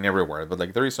in everywhere, but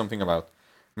like there is something about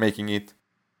making it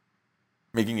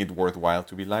worthwhile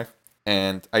to be live.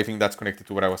 And I think that's connected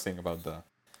to what I was saying about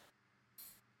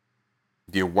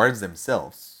the awards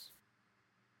themselves.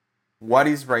 What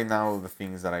is right now the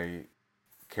things that I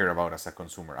care about as a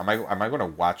consumer? Am I gonna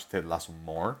watch Ted Lasso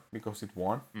more because it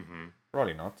won? Mm-hmm.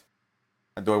 Probably not.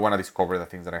 And do I want to discover the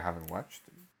things that I haven't watched?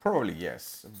 Probably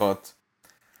yes, but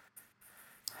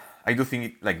I do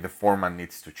think like the format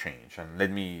needs to change. And let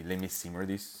me simmer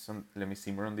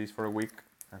on this for a week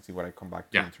and see what I come back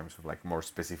to in terms of like more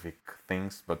specific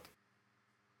things. But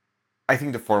I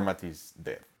think the format is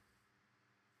dead.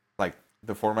 Like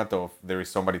the format of there is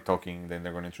somebody talking, then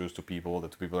they're going to introduce 2 people, the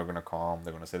 2 people are going to come,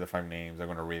 they're going to say the 5 names, they're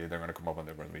going to read it, they're going to come up and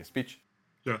they're going to be a speech.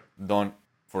 Yeah. Done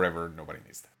forever, nobody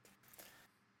needs that.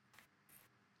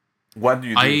 What do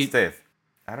you do instead?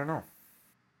 I don't know.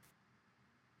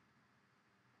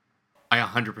 I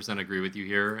 100% agree with you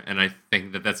here, and I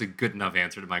think that that's a good enough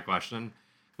answer to my question,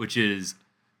 which is,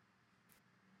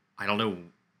 I don't know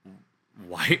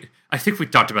why. I think we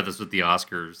talked about this with the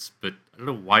Oscars, but I don't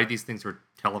know why these things are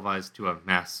televised to a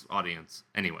mass audience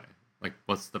anyway. Like,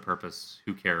 what's the purpose?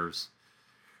 Who cares?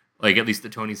 Like, at least the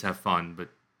Tonys have fun, but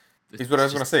it's what I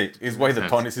was gonna say. Is why the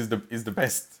sense. Tonys is the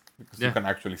best because you can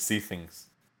actually see things.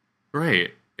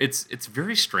 Right. It's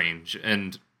very strange,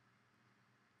 and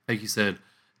like you said,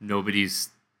 nobody's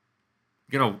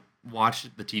gonna watch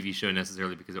the TV show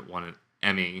necessarily because it won an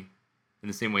Emmy in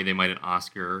the same way they might an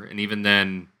Oscar, and even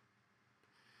then,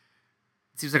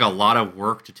 it seems like a lot of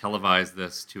work to televise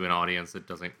this to an audience that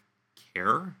doesn't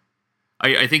care.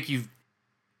 I think you've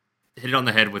hit it on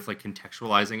the head with like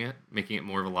contextualizing it, making it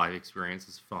more of a live experience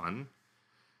is fun.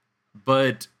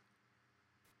 But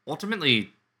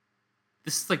ultimately,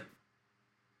 this is like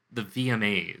the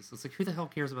VMAs. It's like, who the hell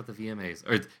cares about the VMAs?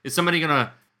 Or is somebody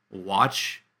gonna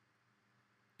watch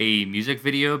a music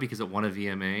video because it won a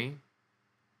VMA?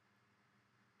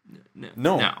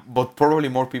 No, but probably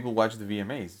more people watch the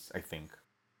VMAs, I think.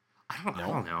 I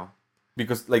don't know.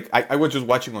 Because like I was just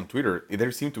watching on Twitter,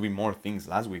 there seemed to be more things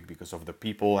last week because of the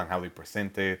people and how they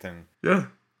present it, and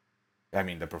I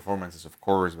mean the performances of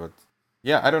course, but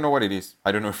yeah, I don't know what it is.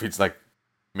 I don't know if it's like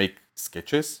make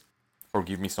sketches or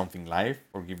give me something live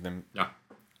or give them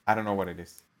I don't know what it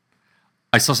is.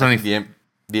 I saw something.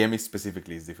 The Emmy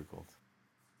specifically is difficult.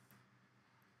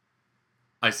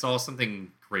 I saw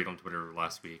something great on Twitter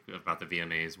last week about the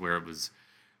VMAs where it was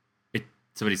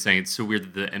somebody saying it's so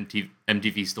weird that the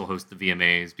MTV still hosts the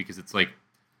VMAs because it's like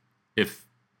if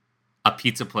a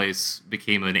pizza place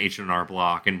became an H&R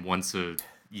Block and once a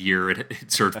year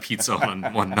it served pizza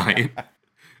on one night.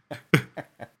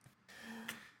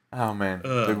 Oh man,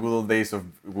 the good old days of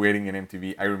waiting in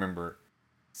MTV. I remember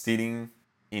sitting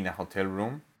in a hotel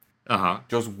room,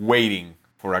 just waiting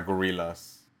for a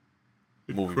Gorillaz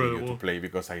movie video to play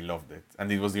because I loved it,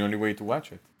 and it was the only way to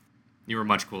watch it. You were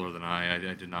much cooler than I.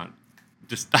 I did not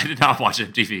watch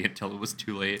MTV until it was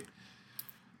too late.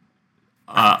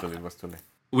 Until it was too late.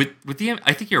 With the,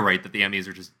 I think you're right that the Emmys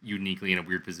are just uniquely in a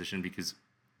weird position because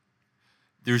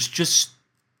there's just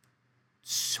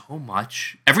so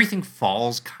much. Everything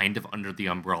falls kind of under the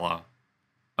umbrella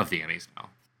of the Emmys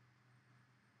now.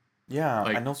 Yeah,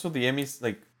 and also the Emmys,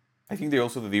 like, I think they're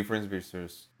also the difference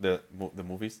versus the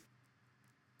movies.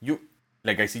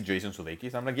 I see Jason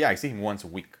Sudeikis, I'm like, yeah, I see him once a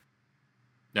week.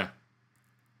 Yeah.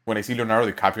 When I see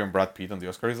Leonardo DiCaprio and Brad Pitt on the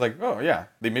Oscars, it's like, oh yeah,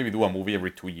 they maybe do a movie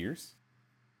every 2 years.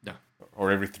 Yeah.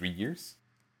 Or every 3 years.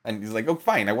 And it's like, oh,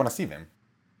 fine, I want to see them.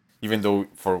 Even though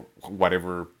for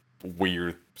whatever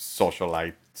weird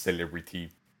socialite celebrity,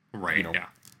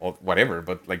 or whatever.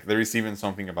 But like, there is even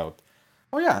something about,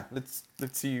 oh yeah, let's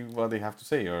see what they have to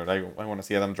say. Or I want to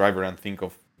see Adam Driver and think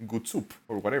of good soup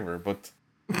or whatever. But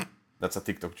that's a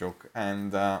TikTok joke. And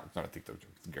it's not a TikTok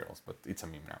joke, it's girls, but it's a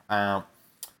meme now.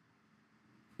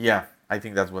 Yeah, I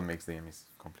think that's what makes the Emmys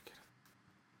complicated.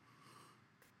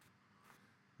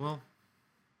 Well,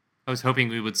 I was hoping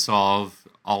we would solve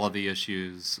all of the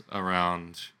issues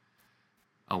around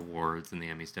awards and the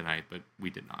Emmys tonight, but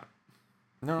we did not.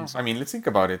 No, I mean, let's think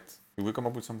about it. If we come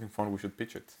up with something fun, we should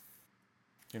pitch it.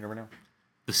 You never know.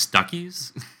 The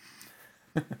Stuckies?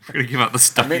 We're gonna give out the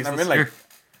Stuckies this year.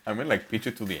 I mean, like pitch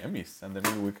it to the Emmys, and then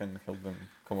maybe we can help them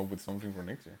come up with something for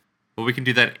next year. Well, we can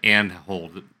do that and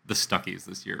hold the Stuckies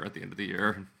this year at the end of the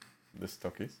year. The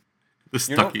Stuckies. The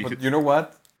Stuckies. But you know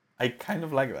what? I kind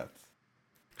of like that.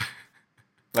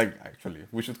 Like, actually,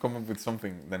 we should come up with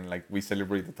something. Then, like, we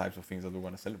celebrate the types of things that we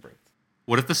want to celebrate.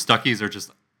 What if the Stuckies are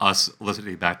just us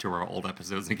listening back to our old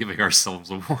episodes and giving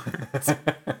ourselves awards?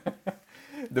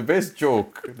 The best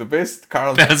joke, the best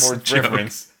Carl Sports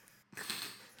reference,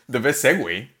 the best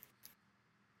segue,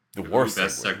 the worst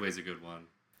best segue is a good one.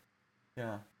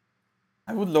 Yeah.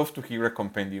 I would love to hear a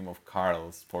compendium of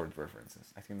Carl's sports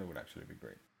references. I think that would actually be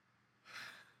great.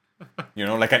 You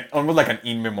know, like almost like an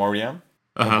in memoriam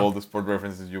of all the sport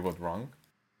references you got wrong.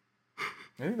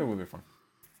 I think that would be fun.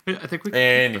 I think we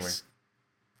can.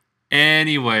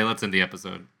 Anyway, let's end the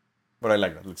episode. But I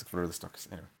like that. Let's explore the stocks.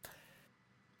 Anyway.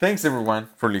 Thanks everyone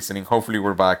for listening. Hopefully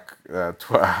we're back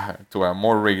to a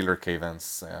more regular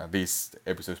cadence. This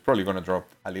episode is probably going to drop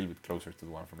a little bit closer to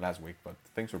the one from last week, but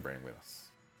thanks for bearing with us.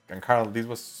 And Carl, this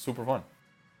was super fun.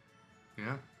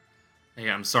 Yeah. Hey,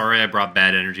 I'm sorry I brought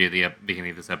bad energy at the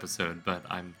beginning of this episode, but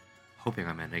I'm hoping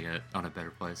I'm ending it on a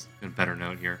better place, and a better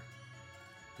note here.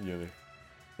 Yeah.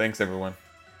 Thanks everyone.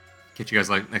 Catch you guys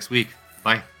next week.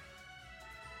 Bye.